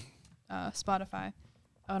Spotify.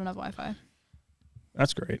 I don't have Wi-Fi.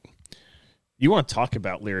 that's great. You want to talk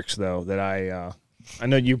about lyrics though? That I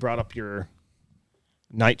know you brought up your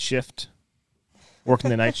night shift,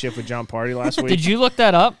 working the night shift with John Party last week. Did you look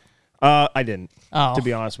that up? I didn't. Oh, To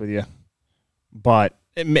be honest with you. But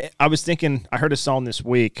I was thinking, I heard a song this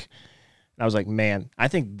week, and I was like, man, I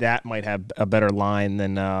think that might have a better line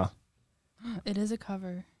than It is a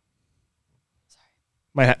cover.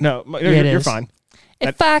 no, Yeah, it you're is. fine.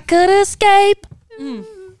 if I could escape.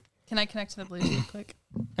 Can I connect to the Bluetooth quick?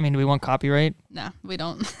 I mean, do we want copyright? Nah, we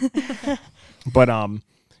don't. But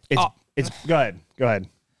it's go ahead. I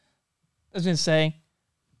was gonna say,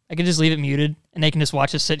 I could just leave it muted, and they can just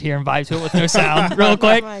watch us sit here and vibe to it with no sound, real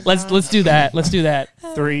quick. my Let's do that. Let's do that.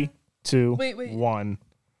 3, 2, Wait. 1.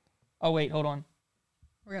 Oh wait, hold on.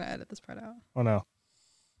 We're gonna edit this part out. Oh no.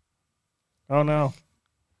 Oh no.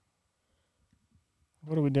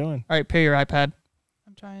 What are we doing? All right, pair your iPad.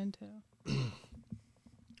 I'm trying to.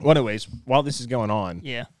 Well, anyways, while this is going on,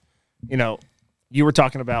 Yeah. you know, you were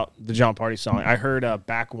talking about the John Party song. I heard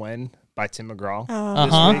 "Back When" by Tim McGraw,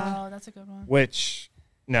 Uh-huh. week. Oh, that's a good one. which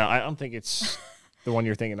no, I don't think it's the one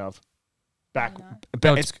you're thinking of. Back, Why not?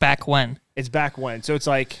 No, it's back when. it's back when. So it's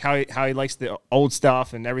like how he likes the old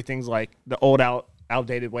stuff and everything's like the old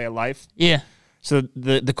outdated way of life. Yeah. So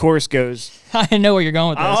the chorus goes, I know where you're going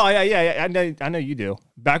with this. oh yeah, I know you do.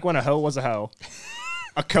 Back when a hoe was a hoe,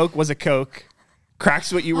 a coke was a coke.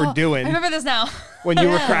 Cracks what you were I doing remember this now. when you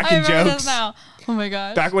were I cracking remember jokes. this now. Oh my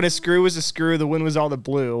gosh. Back when a screw was a screw, the wind was all the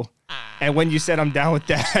blue. And when you said I'm down with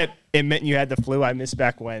that, it meant you had the flu. I miss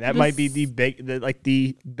back when. That might be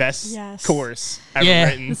the best Yes. chorus ever Yeah.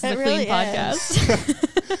 written. This is It a really clean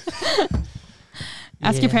podcast.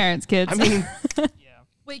 Ask your Yeah. parents, kids. I mean,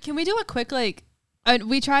 Wait, can we do a quick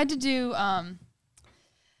we tried to do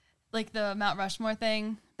like the Mount Rushmore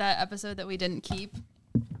thing, that episode that we didn't keep.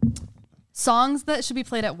 Songs that should be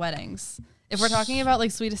played at weddings. If we're talking about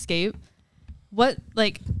like Sweet Escape,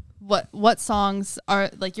 what songs are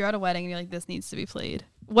like you're at a wedding and you're like, this needs to be played?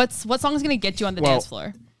 What song is gonna get you on the dance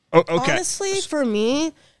floor? okay. Honestly, for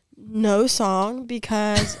me, no song,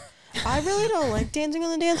 because I really don't like dancing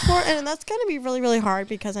on the dance floor, and that's gonna be really, really hard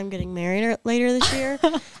because I'm getting married later this year.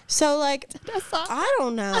 So like, I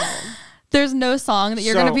don't know. There's no song that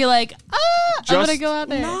you're gonna So, be like, I'm gonna just- go out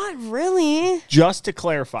there. Not really. Just to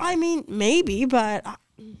clarify, I mean, maybe, but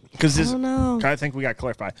because I don't know. I think we got to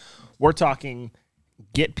clarify. We're talking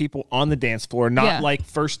get people on the dance floor, not Yeah. like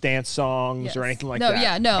first dance songs or Yes. anything like no, that.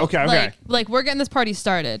 yeah, no. Okay. Like we're getting this party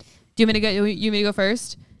started. Do you want me to go? You want me to go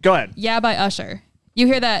first? Go ahead. Yeah, by Usher. You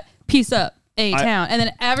hear that? Peace up, A-Town, and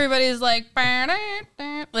then everybody's like,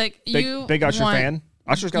 like you. Big Usher want- fan.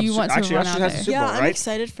 Usher's got you want to actually run Usher out has there. the Super Yeah, Bowl, I'm right?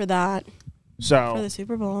 excited for that, for So the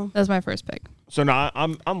Super Bowl. That's my first pick. no,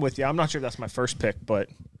 I'm with you. I'm not sure if that's my first pick, but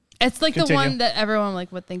It's like Continue. the one that everyone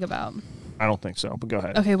like would think about. I don't think so. But go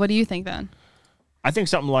ahead. Okay, what do you think then? I think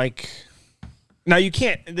something like. Now you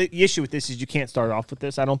can't. The issue with this is you can't start off with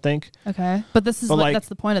this. I don't think. Okay, but this is But, like- that's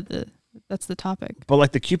the point of that's the topic. But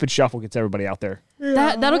like the Cupid Shuffle gets everybody out there.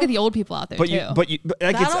 That'll get the old people out there But too. but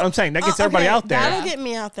that gets. That'll- I'm saying that gets everybody okay, out there. That'll get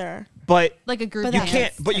me out there. But like a group. But you that-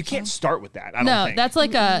 can't. But you can't start with that. I don't No, think. that's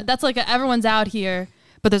like a everyone's out here,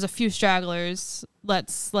 but there's a few stragglers.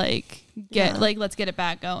 Let's like get let's get it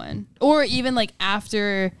back going. Or even like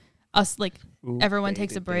after us, like Ooh, everyone day,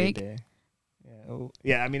 takes day, a break. day, day. Yeah. Oh,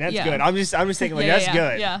 yeah. I mean that's Yeah. good. I'm just thinking like that's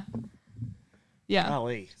good. Yeah. Yeah.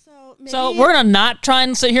 Golly. So, So maybe- we're gonna not try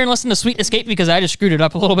and sit here and listen to Sweet Escape because I just screwed it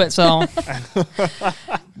up a little bit. So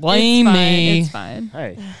blame It's fine. me. It's fine.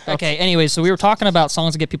 Hey. Okay. Anyways, so we were talking about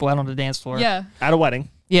songs to get people out on the dance floor. Yeah. At a wedding.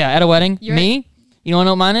 Yeah. At a wedding. You're Me. You want to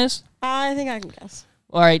know what mine is? I think I can guess.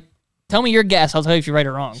 All right. Tell me your guess. I'll tell you if you're right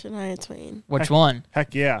or wrong. Shania Twain. Which one?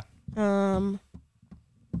 Heck yeah.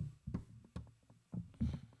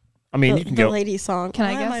 I mean, The, you can the go. lady song. Can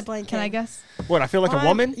I Why am guess? blanking? Can I guess? What? I feel like a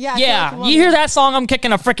woman. Yeah. I feel like a Yeah. woman. You hear that song? I'm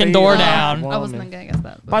kicking a freaking door down. Well, I wasn't gonna guess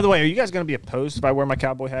that. By the way, are you guys going to be opposed if I wear my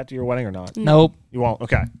cowboy hat to your wedding or not? Nope. You won't.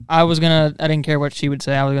 Okay. I didn't care what she would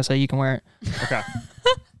say. I was gonna say you can wear it. Okay.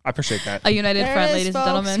 I appreciate that. A united There front, it is, ladies and folks.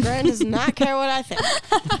 gentlemen. Grant does not care what I think.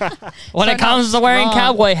 When it Starting comes out to wearing strong.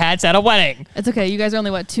 cowboy hats at a wedding. It's okay. You guys are only,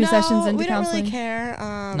 what, 2 sessions into we don't counseling? really care.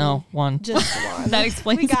 No, one. Just one. That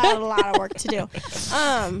explains We got it. a lot of work to do.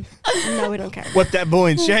 No, we don't care. Whip that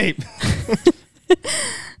boy in shape.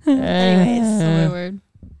 Anyways, Oh, my word.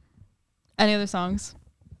 Any other songs?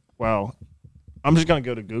 Well, I'm just gonna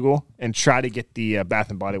go to Google and try to get the Bath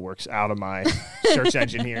and Body Works out of my search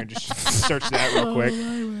engine here and just search that real quick.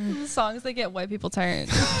 Songs that get white people tired.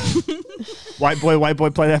 White boy,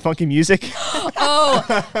 play that funky music. Oh,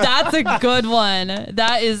 that's a good one.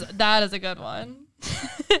 That is a good one.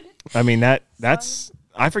 I mean that's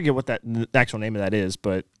I forget what the actual name of that is,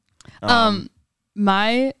 but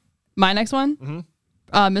My next one,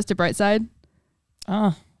 Mr. Brightside.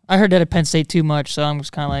 I heard that at Penn State too much, so I'm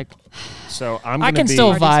just kind of like, so I'm I gonna can be, still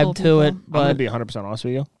Party vibe school to people. it. I'm gonna But be 100% honest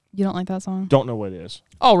with you. You don't like that song? Don't know what it is.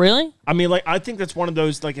 oh, really? I mean, like I think that's one of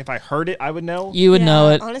those like if I heard it, I would know. You would know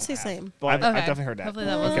it. Honestly, same. But I've Okay. definitely heard that. Hopefully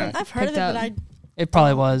that wasn't Okay. I've heard of picked it, up. but I It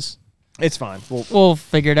probably was. It's fine. We'll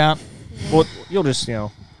figure it out. Well, you'll just I'm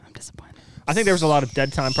disappointed. I think there was a lot of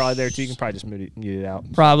dead time probably there too. You can probably just mute it out.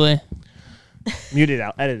 Probably. Mute it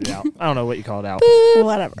out. Edit it out. I don't know what you call it out.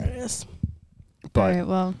 whatever it is. But All right,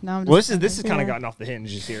 well, now I'm well, disappointed. this is kind of Yeah. gotten off the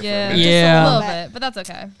hinges here. Yeah, For a minute. Yeah. just a little little bit, but that's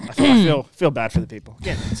okay. I feel bad for the people.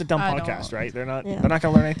 Again, it's a dumb I podcast, don't. right? They're not Yeah. they're not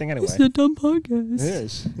gonna learn anything anyway. a dumb podcast. It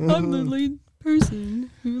is. I'm the lead person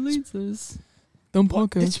who leads this. Dumb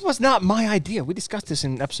podcast. This was not my idea. We discussed this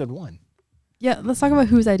in episode 1. Yeah, let's talk about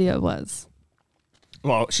whose idea it was.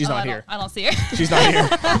 Well, she's not here. I don't see her. She's not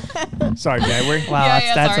here. Sorry, man. We're Wow,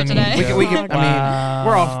 Yeah, that's sorry a mean today. we can, we joke. can, I mean,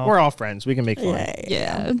 we're all friends. We can make fun. Yeah.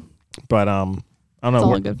 Yeah, But I don't it's know all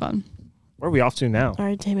where, in good fun. where are we off to now. All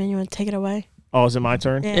right, Damon, you want to take it away? Oh, is it my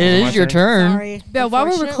turn? Yeah. It is your turn. Sorry. Yeah, while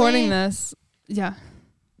we're recording Unfortunately- this, yeah.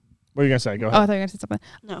 What are you gonna say? Go Oh, I ahead. thought you were gonna say something.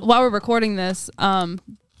 No. While we're recording this,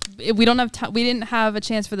 we don't have we didn't have a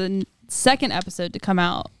chance for the second episode to come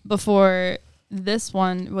out before this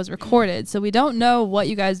one was recorded, so we don't know what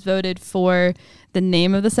you guys voted for the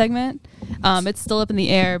name of the segment. It's still up in the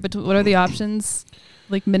air. But what are the options?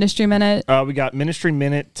 Like Ministry Minute. We got Ministry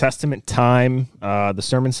Minute, Testament Time, the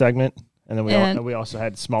sermon segment, and then we also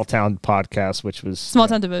had Small Town Podcast, which was Small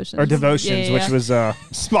Town Devotions. or Devotions, Yeah. which was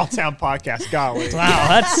Small Town Podcast. Golly, Wow,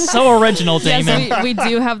 that's so original, Yeah, Damon. so we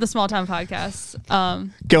do have the Small Town Podcast,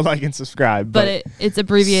 go like and subscribe. but it's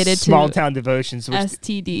abbreviated Small to Town Devotions, which the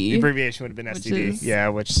STD. abbreviation would have been Which STD. is- Yeah,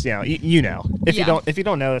 which you know. If Yeah. you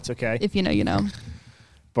don't know, that's okay. If you know, you know.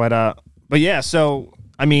 But yeah, so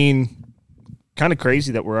I mean, kind of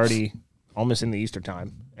crazy that we're already almost in the Easter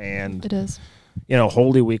time, and It is. you know,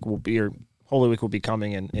 Holy Week will be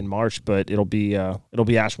coming in March, but it'll be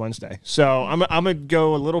Ash Wednesday. So I'm gonna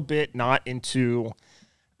go a little bit not into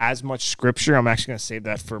as much scripture. I'm actually gonna save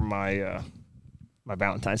that for my my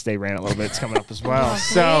Valentine's Day rant a little bit. It's coming up as well.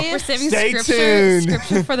 So We're saving stay scripture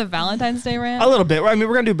tuned. for the Valentine's Day rant. A little bit. I mean,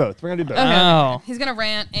 we're gonna do both. We're gonna do both. Okay. Oh. He's gonna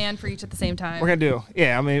rant and preach at the same time. We're gonna do.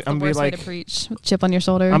 Yeah, I mean, the I'm gonna be worst way like to preach. With chip on your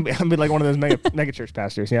shoulder. I'm gonna be like one of those mega church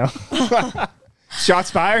pastors, you know.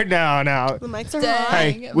 Shots fired? No. The mics are Dang. hot.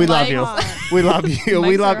 Hey, we love you. Mics. We love you.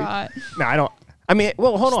 We Mics love are you. hot. No, I don't. I mean,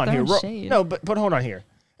 well, hold Just on here. throwing shade. No, but hold on here.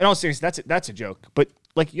 In all seriousness, that's a joke. But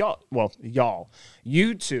like y'all,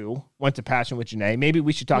 you two went to Passion with Janae. Maybe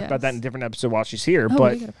we should talk about that Yes. in a different episode while she's here. Oh,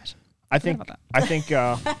 but we got a passion. I think about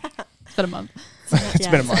it's It's been a month. It's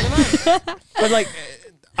been a month. But like,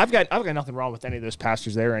 I've got nothing wrong with any of those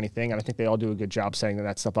pastors there or anything, and I think they all do a good job setting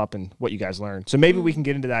that stuff up and what you guys learn. So maybe we can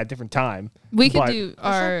get into that at a different time. We could But- do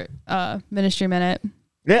our ministry minute.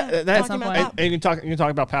 Yeah, that's Talking about and you can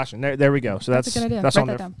talk about passion. There we go. So That's a good idea. that's Write on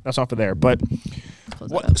that there. down. That's on for there. But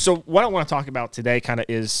Close that up. so what I want to talk about today kind of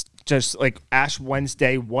is just like Ash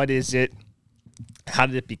Wednesday. What is it? How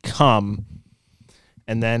did it become?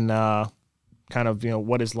 And then kind of, you know,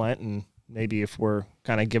 what is Lent, and maybe if we're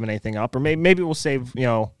kind of giving anything up, or maybe we'll save, you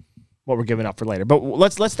know, what we're giving up for later. But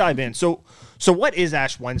let's dive in. So what is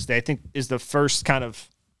Ash Wednesday? I think is the first kind of,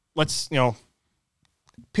 let's, you know,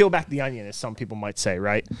 peel back the onion, as some people might say,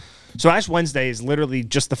 right? So Ash Wednesday is literally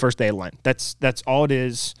just the first day of Lent. That's all it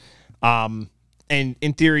is. And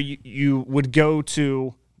in theory, you would go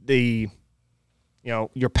to the, you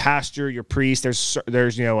know, your pastor, your priest.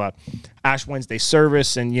 There's you know, a Ash Wednesday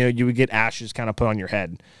service, and you know, you would get ashes kind of put on your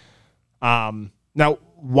head. Now,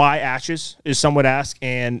 why ashes is some would ask,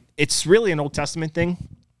 and it's really an Old Testament thing.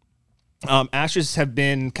 Ashes have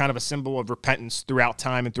been kind of a symbol of repentance throughout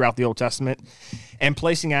time and throughout the Old Testament, and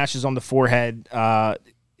placing ashes on the forehead,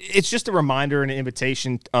 it's just a reminder and an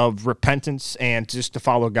invitation of repentance and just to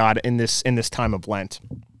follow God in this time of Lent.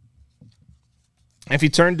 If you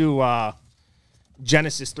turn to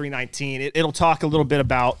Genesis 3:19. It'll talk a little bit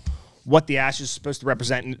about what the ashes is supposed to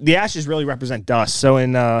represent. And the ashes really represent dust. So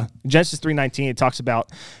in Genesis 3:19, it talks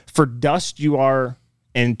about, for dust you are,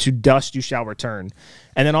 and to dust you shall return.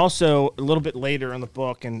 And then also a little bit later in the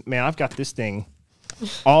book, and man, I've got this thing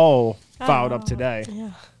all filed up today. Yeah.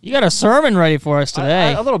 You got a sermon ready for us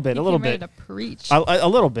today. A little bit, a little Ready bit. to preach. A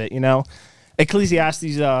little bit, Ecclesiastes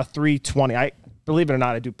 3:20. I believe it or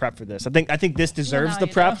not, I do prep for this. I think this deserves the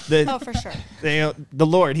you prep. Oh, for sure. The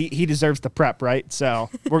Lord, he deserves the prep, right? So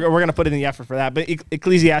we're gonna put in the effort for that. But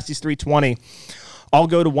Ecclesiastes 3:20, all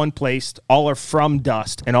go to one place, all are from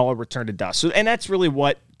dust, and all are returned to dust. So, and that's really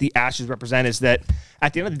what the ashes represent, is that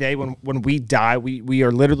at the end of the day, when we die, we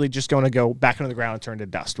are literally just going to go back into the ground and turn to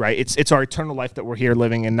dust, right? It's our eternal life that we're here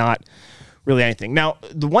living, and not really anything. Now,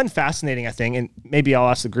 the one fascinating, I think, and maybe I'll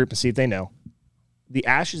ask the group and see if they know, the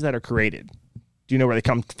ashes that are created, do you know where they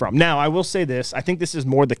come from? Now, I will say this. I think this is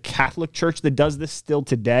more the Catholic Church that does this still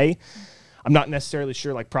today. I'm not necessarily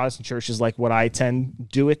sure like Protestant churches like what I attend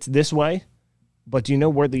do it this way. But do you know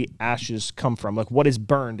where the ashes come from? Like, what is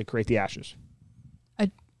burned to create the ashes?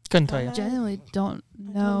 Couldn't tell you. Genuinely don't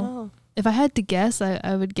know. don't know. If I had to guess,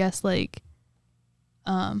 I would guess like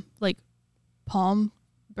palm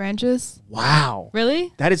branches. Wow.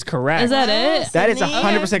 Really? That is correct. Is that it? That is Neat.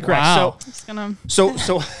 100% correct. Wow. Just gonna.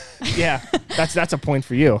 So, yeah, that's a point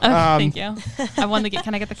for you. Thank you. I wanted to get.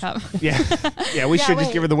 Can I get the cup? Yeah. We should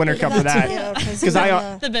just give her the winner cup for that. Because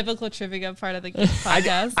The biblical trivia part of the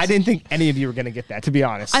podcast. I didn't think any of you were going to get that, to be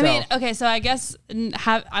honest. I mean, okay, so I guess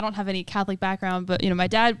I don't have any Catholic background, but my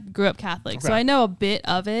dad grew up Catholic, so I know a bit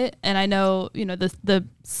of it, and I know the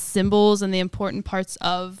symbols and the important parts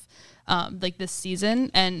of like this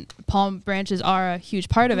season, and palm branches are a huge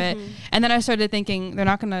part of it. And then I started thinking they're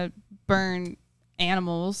not going to burn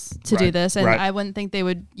animals to do this, and I wouldn't think they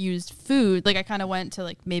would use food. Like I kind of went to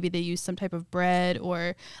like maybe they use some type of bread,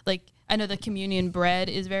 or like I know the communion bread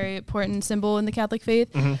is very important symbol in the Catholic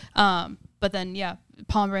faith. But then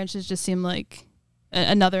palm branches just seem like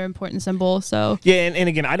another important symbol. So and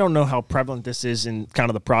again, I don't know how prevalent this is in kind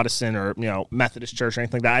of the Protestant or Methodist church or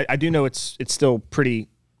anything like that. I do know it's still pretty,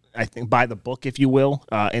 I think, by the book, if you will,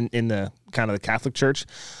 in the kind of the Catholic Church.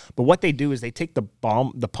 But what they do is they take the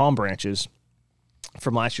palm branches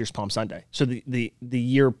from last year's Palm Sunday, so the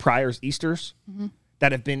year prior's Easters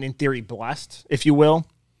that have been in theory blessed, if you will,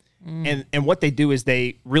 and what they do is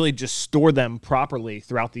they really just store them properly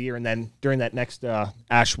throughout the year, and then during that next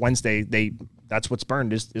Ash Wednesday, that's what's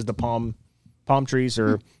burned is the palm trees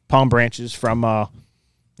or palm branches from the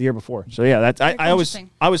year before. So yeah, that's I always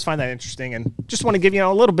find that interesting, and just want to give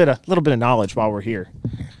a little bit of knowledge while we're here.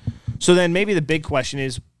 So then maybe the big question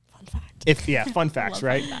is, fun facts,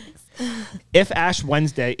 right? Fun facts. If Ash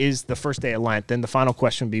Wednesday is the first day of Lent, then the final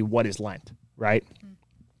question would be, what is Lent, right?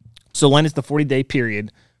 So Lent is the 40-day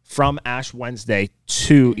period from Ash Wednesday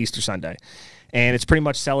to Easter Sunday. And it's pretty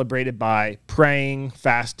much celebrated by praying,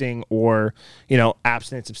 fasting, or,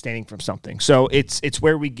 abstinence, abstaining from something. So it's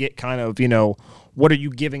where we get kind of, what are you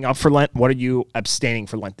giving up for Lent? What are you abstaining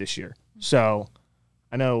for Lent this year? So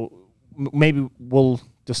I know maybe we'll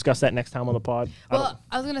discuss that next time on the pod. Well,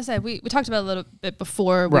 I was going to say, we talked about it a little bit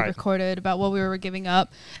before we recorded about what we were giving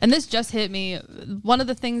up. And this just hit me. One of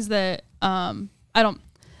the things that I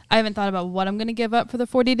haven't thought about what I'm going to give up for the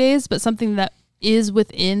 40 days, but something that is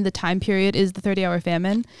within the time period is the 30-hour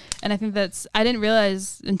famine. And I think I didn't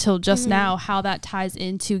realize until just now how that ties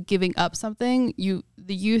into giving up something.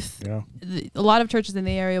 The youth, a lot of churches in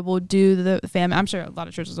the area will do the famine. I'm sure a lot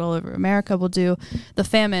of churches all over America will do the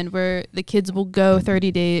famine, where the kids will go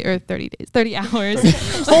 30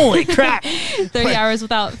 hours. Holy crap. 30 hours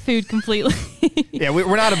without food completely.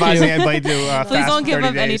 We're not advising anybody to Please don't give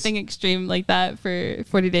up days. anything extreme like that for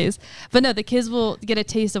 40 days. But no, the kids will get a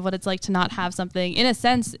taste of what it's like to not have something. In a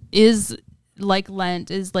sense, is like Lent,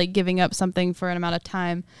 is like giving up something for an amount of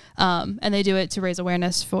time. And they do it to raise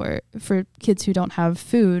awareness for kids who don't have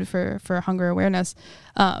food, for hunger awareness.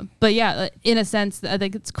 But yeah, in a sense, I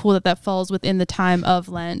think it's cool that falls within the time of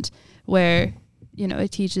Lent, where,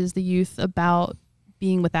 it teaches the youth about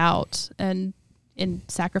being without and in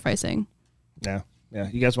sacrificing. Yeah.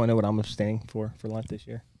 You guys want to know what I'm abstaining for Lent this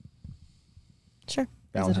year? Sure.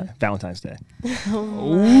 Valentine's Day.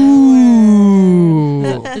 Ooh.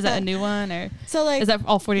 Is that a new one, or So like, is that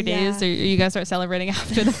all 40 days, or are you guys start celebrating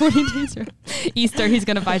after the 40 days? Or Easter, he's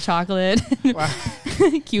gonna buy chocolate.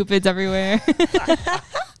 Cupids everywhere.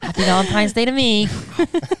 Happy Valentine's Day to me.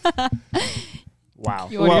 Wow.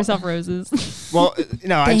 You order yourself roses. Well,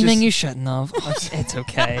 Damon, you shouldn't have. It's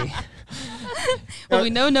okay. Well, we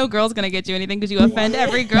know no girl's gonna get you anything because you offend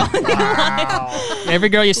every girl. In your life. Every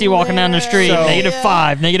girl you see walking down the street, So-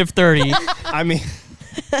 -5, -30. I mean,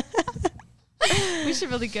 We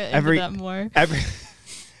should really get Every- into that more.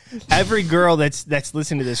 every girl that's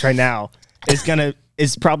listening to this right now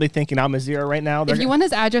is probably thinking I'm a 0 right now. If you want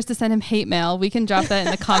his address to send him hate mail, we can drop that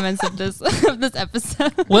in the comments of this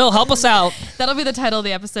episode. Will, help us out. That'll be the title of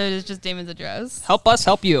the episode. Is just Damon's address. Help us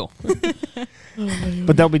help you.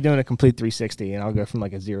 But they'll be doing a complete 360, and I'll go from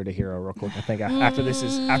like a 0 to hero real quick. I think after this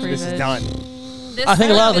is Pretty done. This- I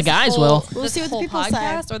think a lot of the this guys whole- will. We'll this see what the whole people say.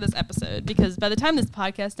 podcast or this episode, because by the time this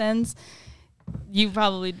podcast ends, you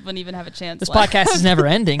probably wouldn't even have a chance. This left. podcast is never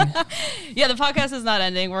ending. Yeah, the podcast is not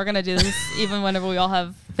ending. We're gonna do this even whenever we all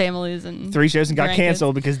have families and 3 shows and got grandkids.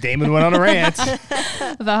 canceled because Damon went on a rant.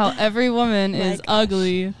 about how every woman is gosh.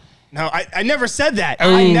 ugly. No, I never said that.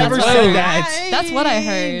 Oh, I never that's said right. that. That's what I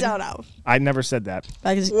heard. Don't know. I never said that.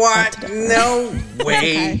 What? No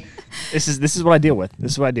way. This is what I deal with.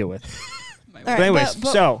 This is what I deal with. All right, anyways,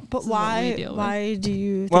 so- but This is what we deal with. why do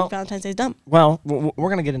you think Well- Valentine's Day is dumb? Well,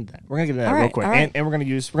 we're gonna get into that. We're gonna get into that All real right, quick, all right. and we're gonna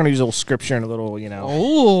use a little scripture and a little,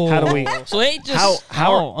 Oh. How do we? So wait, just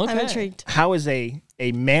How- okay. I'm intrigued. How is a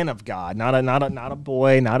man of God, not a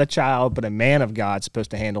boy, not a child, but a man of God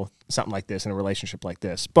supposed to handle something like this in a relationship like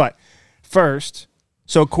this? But first,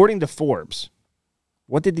 so according to Forbes,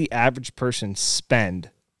 what did the average person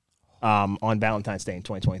spend on Valentine's Day in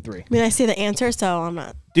 2023? I mean, I see the answer, so I'm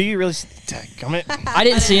not. Do you really? Come it. I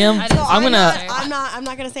didn't see him. I didn't see I'm him gonna either. I'm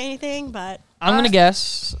not gonna say anything, but I'm gonna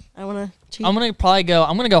guess. I want to cheat. I'm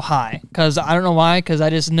gonna go high because I don't know why. Because I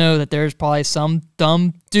just know that there's probably some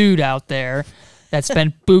dumb dude out there that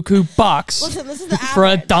spent buku bucks Listen, this is the for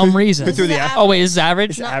a average. dumb reason. Who threw the This is Oh wait, is this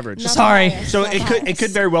average? It's average. Not Sorry. biased, So not it biased.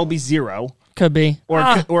 could very well be 0, Could be.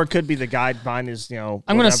 or it could be the guy buying his I'm gonna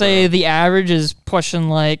whatever. say the average is pushing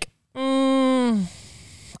like.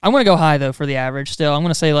 I'm gonna go high though for the average. Still, I'm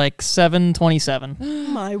gonna say like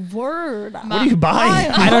 727. My word. What are you buying?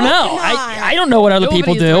 I don't know. I don't know what other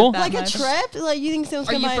people Nobody's do. worth that Like a much. trip? Like you think someone's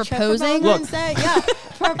Are gonna you buy a trip for proposing? Valentine's Day?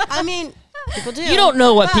 Yeah. I mean, people do. You don't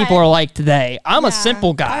know what but- people are like today. I'm Yeah. a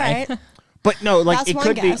simple guy. All right. But no, like That's it one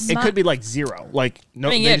could guess. be. It could be like 0. Like no.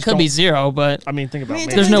 I mean, they yeah, it just could be don't- 0, but I mean, think about I mean,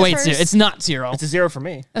 me. there's no way it's differs. 0. It's not 0. It's a 0 for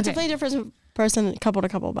me. It's a Okay. completely different person, couple to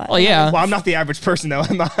couple, but. Well, yeah. Well, I'm not the average person though,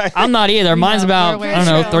 am I? I'm not either. Mine's know, about, we're I don't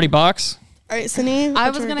know, true. $30. All right, Cindy. I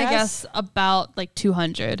what's was your gonna guess about like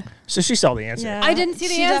 200. So she saw the answer. Yeah. I didn't see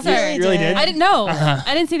the She answer. definitely You really did? I didn't know.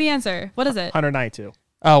 I didn't see the answer. What is it? 192.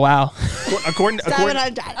 Oh, wow. According Seven,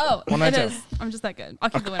 I'm done. Oh, One it nine is. I'm just that good. I'll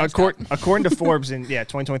keep the according to Forbes in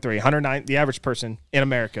 2023, 109. The average person in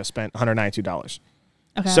America spent $192.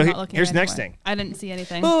 Okay, So I'm not looking here's at the next anymore. thing. I didn't see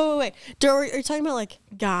anything. Wait. Are you talking about like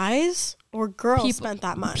guys or girls People- spent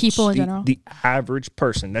that much? People in general. The average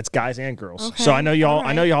person. That's guys and girls. Okay, So I know y'all. all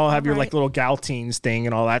I know y'all have your right. like little gal teens thing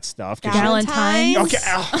and all that stuff. 'cause Galentine's? you- Okay.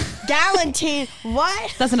 Galentine.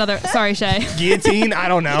 What? That's another. Sorry, Shay. Guillotine. I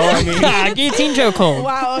don't know. I mean, Guillotine Joe Cole.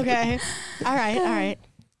 Wow. Okay. All right.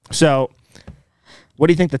 so what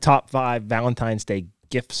do you think the top 5 Valentine's Day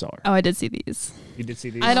gifts are? Oh, I did see these. You did see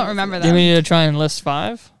these? I don't remember Do we that. need to try and list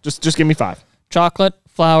 5? Just give me 5. Chocolate,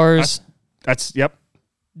 flowers, That's yep.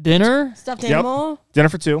 dinner, Stuffed Yep. animal. Dinner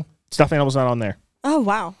for 2. Stuffed animals not on there. Oh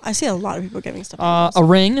wow. I see a lot of people giving stuff. a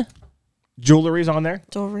ring. Jewelry's on there.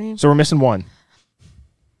 Jewelry. So we're missing 1.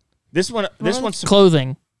 This one's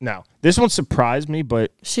Clothing. no. This one surprised me,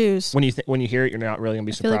 but Shoes. when you hear it, you're not really gonna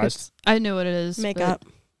be I feel like surprised. it's. I know what it is. but Makeup.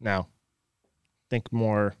 No. Think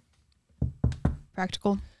more.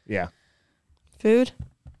 Practical. Yeah. Food.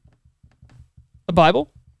 A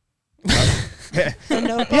Bible. A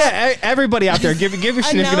notebook. Yeah. Everybody out there, give your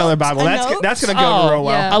significant note, other Bible. a That's note. that's gonna go Oh, over real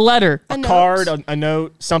well. yeah. A letter. A note. card, a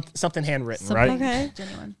note, something handwritten, right? Okay.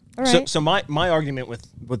 Genuine. All right. So my argument with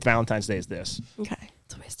Valentine's Day is this: Okay.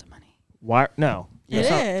 It's a waste of money. why? No, It it's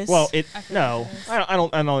not- is. Well, I feel no, like it is.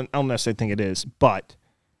 I don't necessarily think it is, but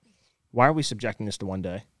why are we subjecting this to one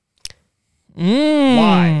day?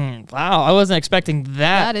 Why? Wow, I wasn't expecting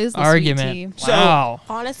that, That is the sweet argument. tea. So- Wow.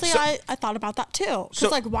 Honestly, So- I thought about that too. So-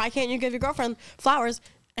 Because like, why can't you give your girlfriend flowers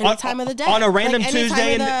any On- time of the day? on a random Like, any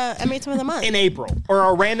Tuesday time of any time of the month. In April or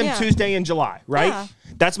a random Yeah. Tuesday in July, right? Yeah.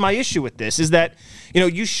 That's my issue with this: is that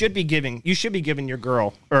you should be giving your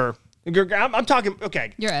girl or. I'm talking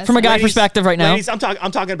okay. Your ass. From a guy Ladies- perspective right now. Ladies, I'm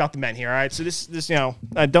talking about the men here. All right, so this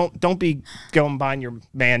don't be going buying your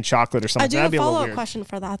man chocolate or I something. do That'd have be a a little follow-up weird. question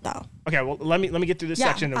for that though. Okay, well let me get through this Yeah,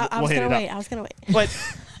 section and I we'll was hit gonna it wait. up. I was gonna wait. But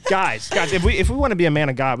guys, if we want to be a man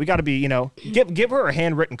of God, we got to be give her a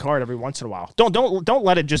handwritten card every once in a while. Don't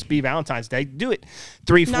let it just be Valentine's Day. Do it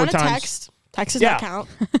 3-4 Not a times. text. Text does Yeah. not count.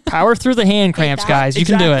 Power through the hand cramps, that. guys. You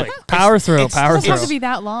can do it. Exactly. Power through. it's- Power It doesn't have through. to be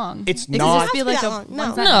that long. It's it not- Can just be like It a doesn't have to be that 1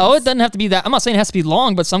 long. sentence. No, it doesn't have to be that. I'm not saying it has to be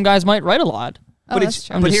long, but some guys might write a lot. Oh, But that's it's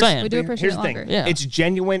true. I'm just here's- saying. We do appreciate here's it the thing. longer. Yeah. It's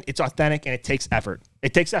genuine. It's authentic, and it takes effort.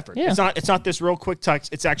 It takes effort. Yeah. It's not this real quick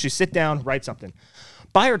text. It's actually sit down, write something.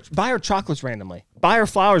 Buy her chocolates randomly. Buy her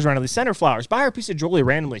flowers randomly. Send her flowers. Buy her a piece of jewelry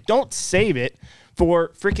randomly. Don't save it for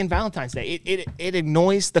freaking Valentine's Day. It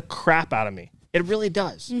annoys the crap out of me. It really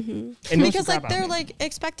does. It annoys Because the like crap out they're of me. like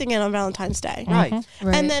expecting it on Valentine's Day. Right.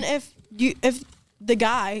 Right. And then if the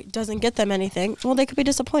guy doesn't get them anything, well, they could be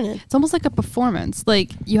disappointed. It's almost like a performance.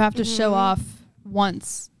 Like you have to show off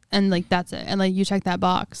once, and like that's it, and like you check that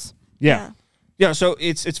box. Yeah. So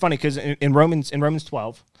it's funny because in Romans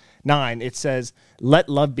 12:9 it says, "Let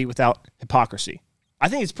love be without hypocrisy." I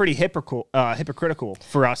think it's pretty hypocritical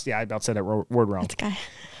for us. Yeah, I about said that word wrong. This guy.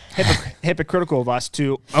 Hypocritical of us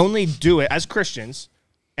to only do it as Christians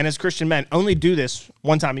and as Christian men, only do this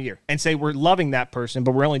one time a year and say we're loving that person,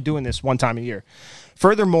 but we're only doing this one time a year.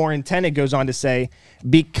 Furthermore, in 10 it goes on to say,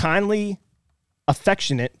 "Be kindly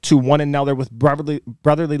affectionate to one another with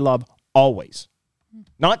brotherly love always."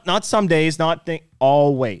 Not some days,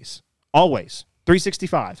 always. Always.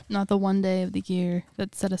 365. Not the one day of the year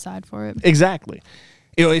that's set aside for it. Exactly.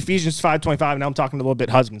 Ephesians 5:25. Now I'm talking a little bit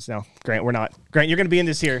husbands now. Grant, we're not. Grant, you're going to be in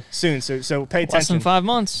this here soon, so pay Less than attention. 5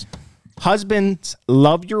 months. Husbands,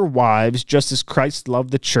 love your wives just as Christ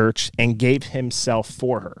loved the church and gave himself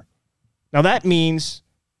for her. Now that means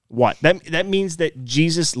what? That means that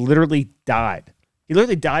Jesus literally died. He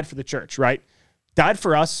literally died for the church, right? Died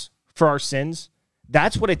for us, for our sins.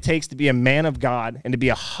 That's what it takes to be a man of God and to be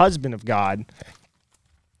a husband of God.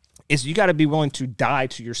 Is you got to be willing to die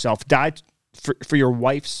to yourself, die for your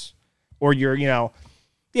wife's or your,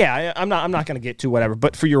 I'm not going to get to whatever,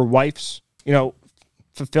 but for your wife's,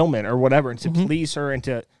 fulfillment or whatever, and to please her and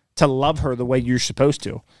to love her the way you're supposed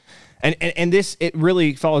to. And this, it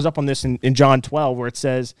really follows up on this in John 12, where it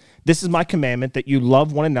says, "This is my commandment, that you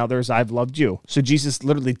love one another as I've loved you." So Jesus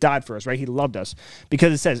literally died for us, right? He loved us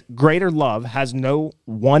because it says, "Greater love has no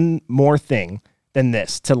one more thing than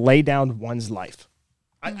this, to lay down one's life."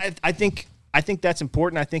 I think that's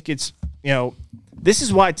important. I think it's, this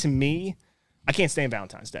is why, to me, I can't stand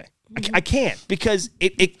Valentine's Day. I can't, because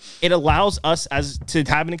it allows us to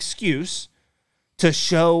have an excuse to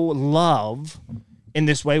show love in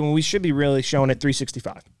this way when we should be really showing it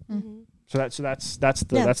 365. So that's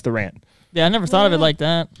the rant. Yeah, I never thought of it like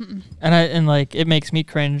that, and it makes me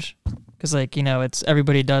cringe because it's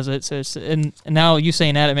everybody does it. So and now you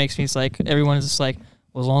saying that, it makes me like everyone is just like,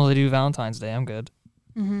 well, as long as they do Valentine's Day, I'm good.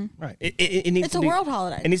 Right. It needs It's to a be, world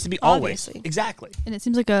holiday. It needs to be always. Obviously. Exactly. And it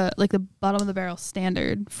seems like the bottom of the barrel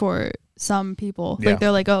standard for some people. Yeah. Like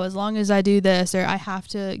they're like, oh, as long as I do this, or I have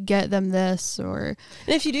to get them this, or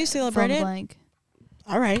And if you do celebrate fill in the it, blank.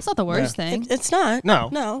 all right. It's not the worst thing. It's not.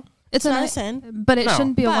 No. It's not a sin. But it No.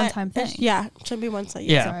 shouldn't be a But one-time it's- thing. Yeah, it shouldn't be one time.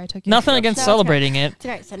 Yeah, Sorry, I took you. nothing against No, okay. celebrating it. It's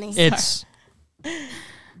all right, Sydney. It's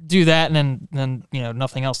do that and then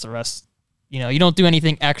nothing else. The rest, you don't do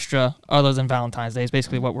anything extra other than Valentine's Day. Is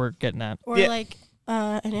basically what we're getting at. Or Yeah. like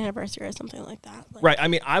an anniversary or something like that. Like, Right. I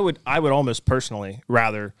mean, I would almost personally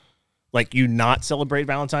rather like you not celebrate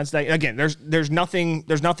Valentine's Day. Again, there's nothing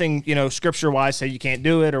scripture wise say you can't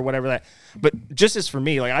do it or whatever that. But just as for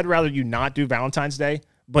me, like I'd rather you not do Valentine's Day,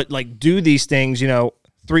 but like do these things,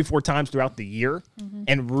 3-4 times throughout the year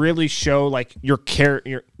and really show like your care,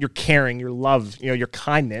 your caring, your love, your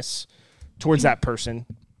kindness towards that person,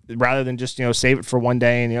 rather than just save it for one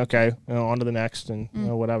day and on to the next and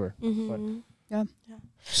whatever. But, Yeah.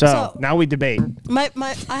 so now we debate.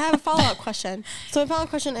 I have a follow-up question. So my follow-up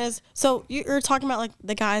question is, so you're talking about like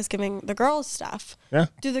the guys giving the girls stuff. Yeah.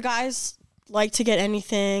 Do the guys like to get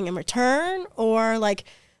anything in return, or like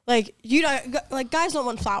you don't, like guys don't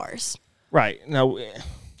want flowers? Right. No.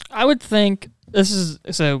 I would think this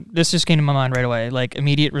just came to my mind right away. Like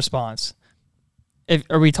immediate response.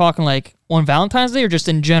 Are we talking like on Valentine's Day or just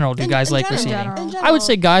in general? Do guys like receiving? general. I would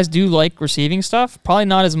say guys do like receiving stuff. Probably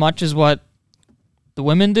not as much as what the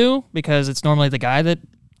women do, because it's normally the guy that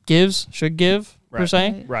should give per Right.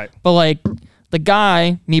 se. Right. But like the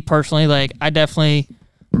guy, me personally, like I definitely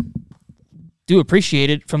do appreciate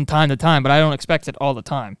it from time to time, but I don't expect it all the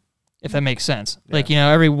time, if that makes sense. Yeah. Like,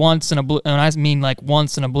 every once in a blue, and I mean like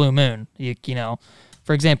once in a blue moon,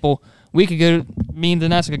 for example, we could go, me and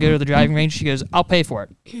Vanessa could go to the driving range. She goes, I'll pay for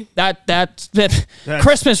it. That's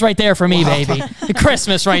Christmas right there for me, baby.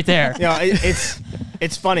 Christmas right there.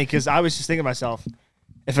 It's funny because I was just thinking to myself,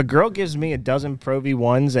 if a girl gives me a dozen Pro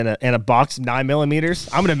V1s and a box of 9mm,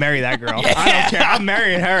 I'm gonna marry that girl. I don't care. I'm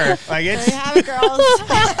marrying her. Like There you have it,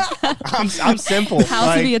 girls. I'm simple. How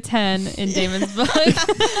Like, to be a 10 in Damon's book.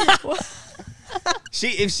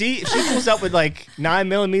 if she pulls up with like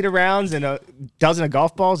 9mm rounds and a dozen of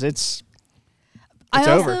golf balls, it's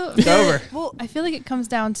over. It's over. Well, I feel like it comes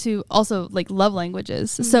down to also like love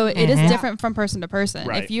languages. So it is different from person to person.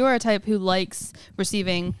 Right. If you are a type who likes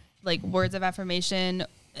receiving like words of affirmation,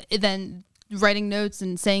 then writing notes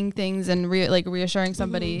and saying things and reassuring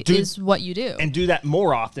somebody is what you do. And do that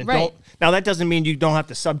more often. Right. Now that doesn't mean you don't have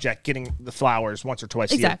to subject getting the flowers once or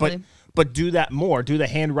twice Exactly. a year, but do that more. Do the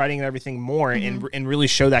handwriting and everything more, and really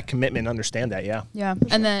show that commitment and understand that. Yeah. Yeah,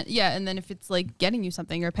 and then if it's like getting you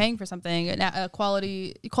something or paying for something, a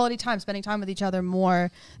quality time, spending time with each other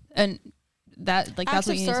more, and that's what Acts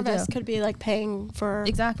you of need to service do. could be like paying for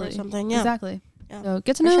something. Yeah. Exactly. Yeah. So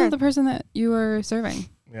get to For know sure. the person that you are serving,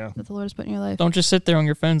 Yeah. that the Lord has put in your life. Don't just sit there on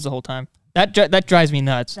your phones the whole time. That drives me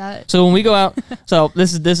nuts. That- So when we go out, so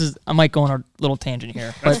this is I might go on a little tangent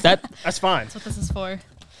here, but That's fine. That's what this is for.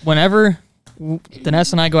 whenever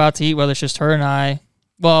Vanessa and I go out to eat, whether it's just her and I,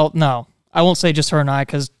 well, no, I won't say just her and I,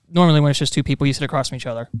 because normally when it's just two people, you sit across from each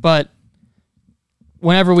other. But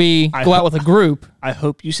whenever we go out with a group, I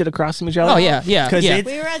hope you sit across from each other. oh yeah, 'Cause yeah.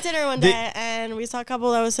 We were at dinner one day and we saw a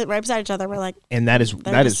couple that was sitting right beside each other. We're like, And that is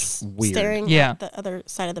they're is just weird. staring Yeah. at the other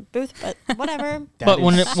side of the booth, but whatever. That But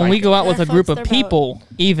is when we psycho. go out with a Their group floats of their boat. people,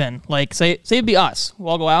 even like say it'd be us, we'll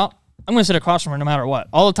all go out. I'm gonna sit across from her no matter what.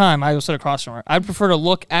 All the time, I will sit across from her. I'd prefer to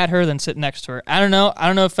look at her than sit next to her. I don't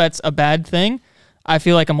know if that's a bad thing. I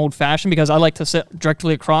feel like I'm old fashioned because I like to sit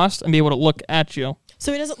directly across and be able to look at you.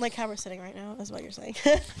 So he doesn't like how we're sitting right now, is what you're saying.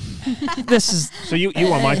 This is So you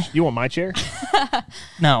want my chair?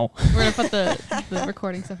 no. We're gonna put the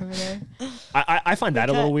recording stuff over there. I find that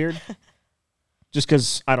a little weird. Just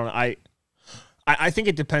because I don't know. I think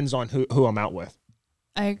it depends on who I'm out with.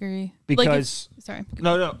 I agree. Because sorry.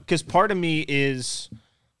 no, because part of me is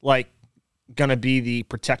like gonna be the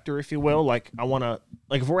protector, if you will. Like I want to,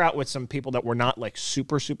 like if we're out with some people that we're not like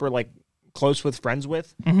super like close with, friends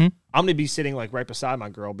with, I'm gonna be sitting like right beside my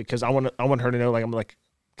girl because I want her to know like I'm like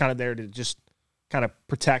kind of there to just kind of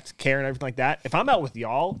protect, care, and everything like that. If I'm out with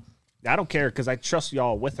y'all, I don't care because I trust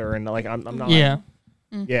y'all with her, and like I'm not. Yeah.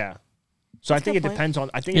 Yeah. So I think it good point. depends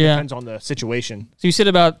on. I think Yeah. it depends on the situation. So you said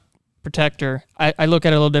about protector. I look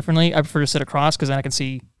at it a little differently. I prefer to sit across because then I can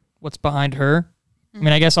see what's behind her. I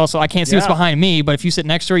mean, I guess also I can't see what's Yeah. behind me, but if you sit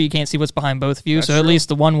next to her, you can't see what's behind both of you. That's so at true. least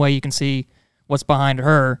the one way you can see what's behind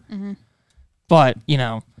her. But, you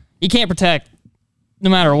can't protect no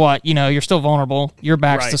matter what. You're still vulnerable. Your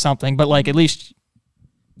back's to Right. something, but like at least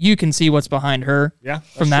you can see what's behind her Yeah,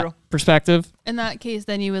 from that's that true. perspective. In that case,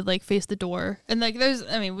 then you would like face the door, and like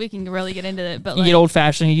we can really get into it, but You like get old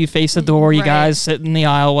fashioned, you face the door, you Right. guys sit in the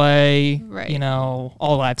aisleway, Right.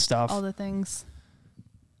 all that stuff. all the things.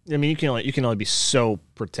 I mean, you can only be so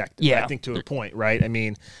protective. Yeah. I think to a point, right? I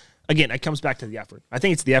mean, again, it comes back to the effort. I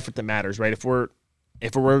think it's the effort that matters, right? If we're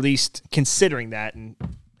at least considering that, and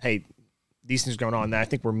hey, these things going on, that I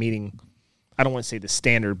think we're meeting. I don't want to say the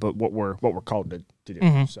standard, but what we're called to do.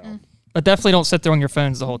 Mm-hmm. So But definitely don't sit there on your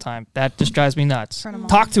phones the whole time. That just drives me nuts. Turn 'em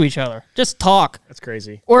Talk off. to each other. Just talk. that's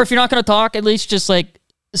crazy. Or if you're not going to talk, at least just like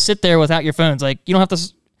sit there without your phones. Like you don't have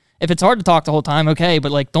to. If it's hard to talk the whole time, okay,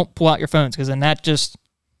 but like don't pull out your phones because then that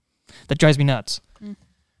drives me nuts.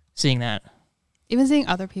 Seeing that. Even seeing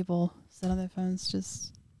other people sit on their phones,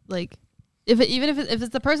 just like if it's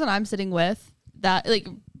the person I'm sitting with, that like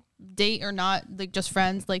date or not, like just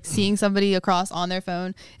friends, like seeing somebody across on their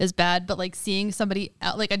phone is bad, but like seeing somebody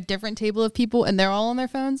at like a different table of people and they're all on their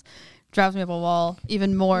phones drives me up a wall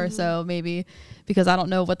even more. So maybe because I don't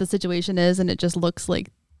know what the situation is and it just looks like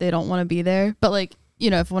they don't want to be there. But like,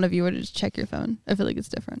 if one of you were to just check your phone, I feel like it's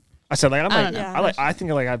different. I said like I don't know. I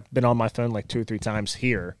think like I've been on my phone like 2 or 3 times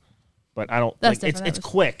here, but I don't That's like it's different. it's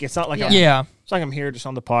quick. It's not like Yeah. Yeah. it's like I'm here just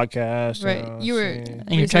on the podcast. Right. You were seeing-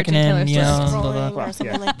 And you're checking in, researching Taylor Swift. blah, blah, Scrolling blah. or something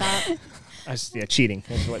Yeah. like that. cheating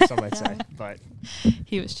is what some might say. But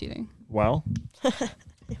He was cheating. well,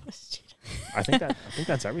 It was cheating. I think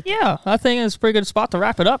that's everything. Yeah, I think it's a pretty good spot to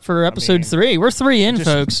wrap it up for episode mean, 3. We're 3 in, just-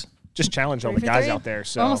 folks. Just challenge all 3 the for guys 3? out there.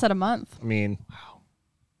 So We're almost at a month. I mean,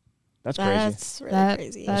 that's crazy. That's really That-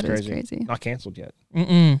 crazy. that- That's is crazy. Not canceled yet.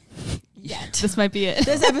 Mm-mm. This might be it.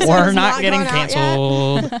 This episode We're is not getting gone out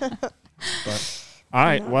yet. canceled. But all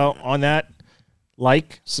right. Well, on that,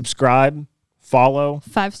 like, subscribe, follow,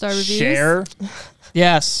 5-star reviews. share.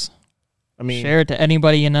 Yes. I mean, Share it to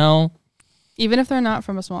anybody you know. Even if they're not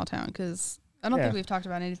from a small town, because I don't Yeah. think we've talked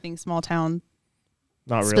about anything small town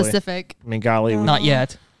not really. specific. I mean, golly. No. Not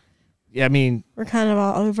yet. Yeah, I mean, We're kind of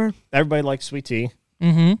all over. everybody likes sweet tea.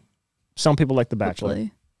 Mm-hmm. Some people like The Bachelor.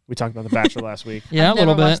 Hopefully. We talked about The Bachelor last week. Yeah, I've a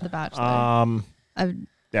little never watched bit. The Bachelor. Um, I've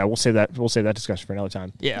Yeah, we'll save that discussion for another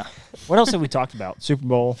time. Yeah. What else have we talked about? Super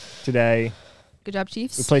Bowl today. Good job,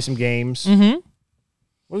 Chiefs. We played some games. Mm-hmm.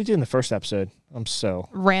 What did we do in the first episode? I'm so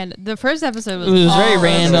Random. The first episode It was all very over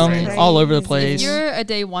random, the place. all over the If place. you're a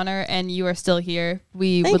day oneer and you are still here,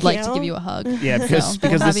 we Thank would like to you. give you a hug. yeah because So,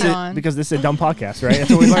 we'll have you on. this is a dumb podcast, right? That's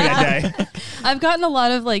what we learned that day. I've gotten a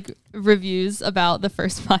lot of like reviews about the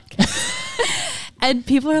first podcast, and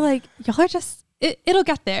people are like, "Y'all are just it'll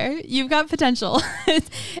get there. You've got potential.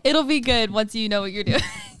 It'll be good once you know what you're doing."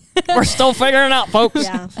 We're still figuring it out, folks.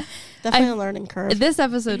 Yeah, definitely a learning curve. This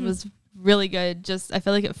episode was really good. Just I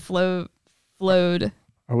feel like it flowed.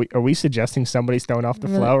 Are we suggesting somebody's thrown off the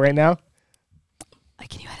Really? flow right now?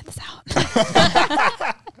 Can you edit this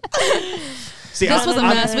out? See, This was a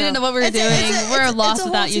mess. We didn't know what we were doing. We're it's lost a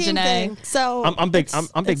without whole you, team Janae. thing. So I'm big. I'm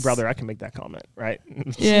big it's- brother. I can make that comment, right?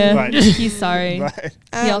 Yeah, But- he's sorry. but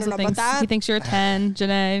I He don't also know about that. thinks you're a 10.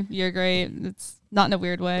 Janae, you're great. It's not in a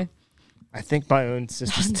weird way. I think my own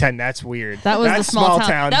sister's 10. That's weird. That was That's the small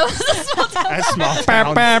town. That was the small town. That's small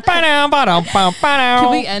town.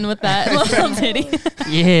 Can we end with that little titty?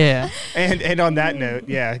 Yeah. And on that note,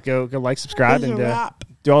 yeah, go like, subscribe, It's a and wrap.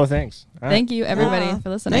 do all the things. All right. Thank you, everybody, Yeah. for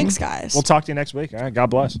listening. Thanks, guys. We'll talk to you next week. All right. God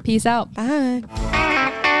bless. Peace out. Bye.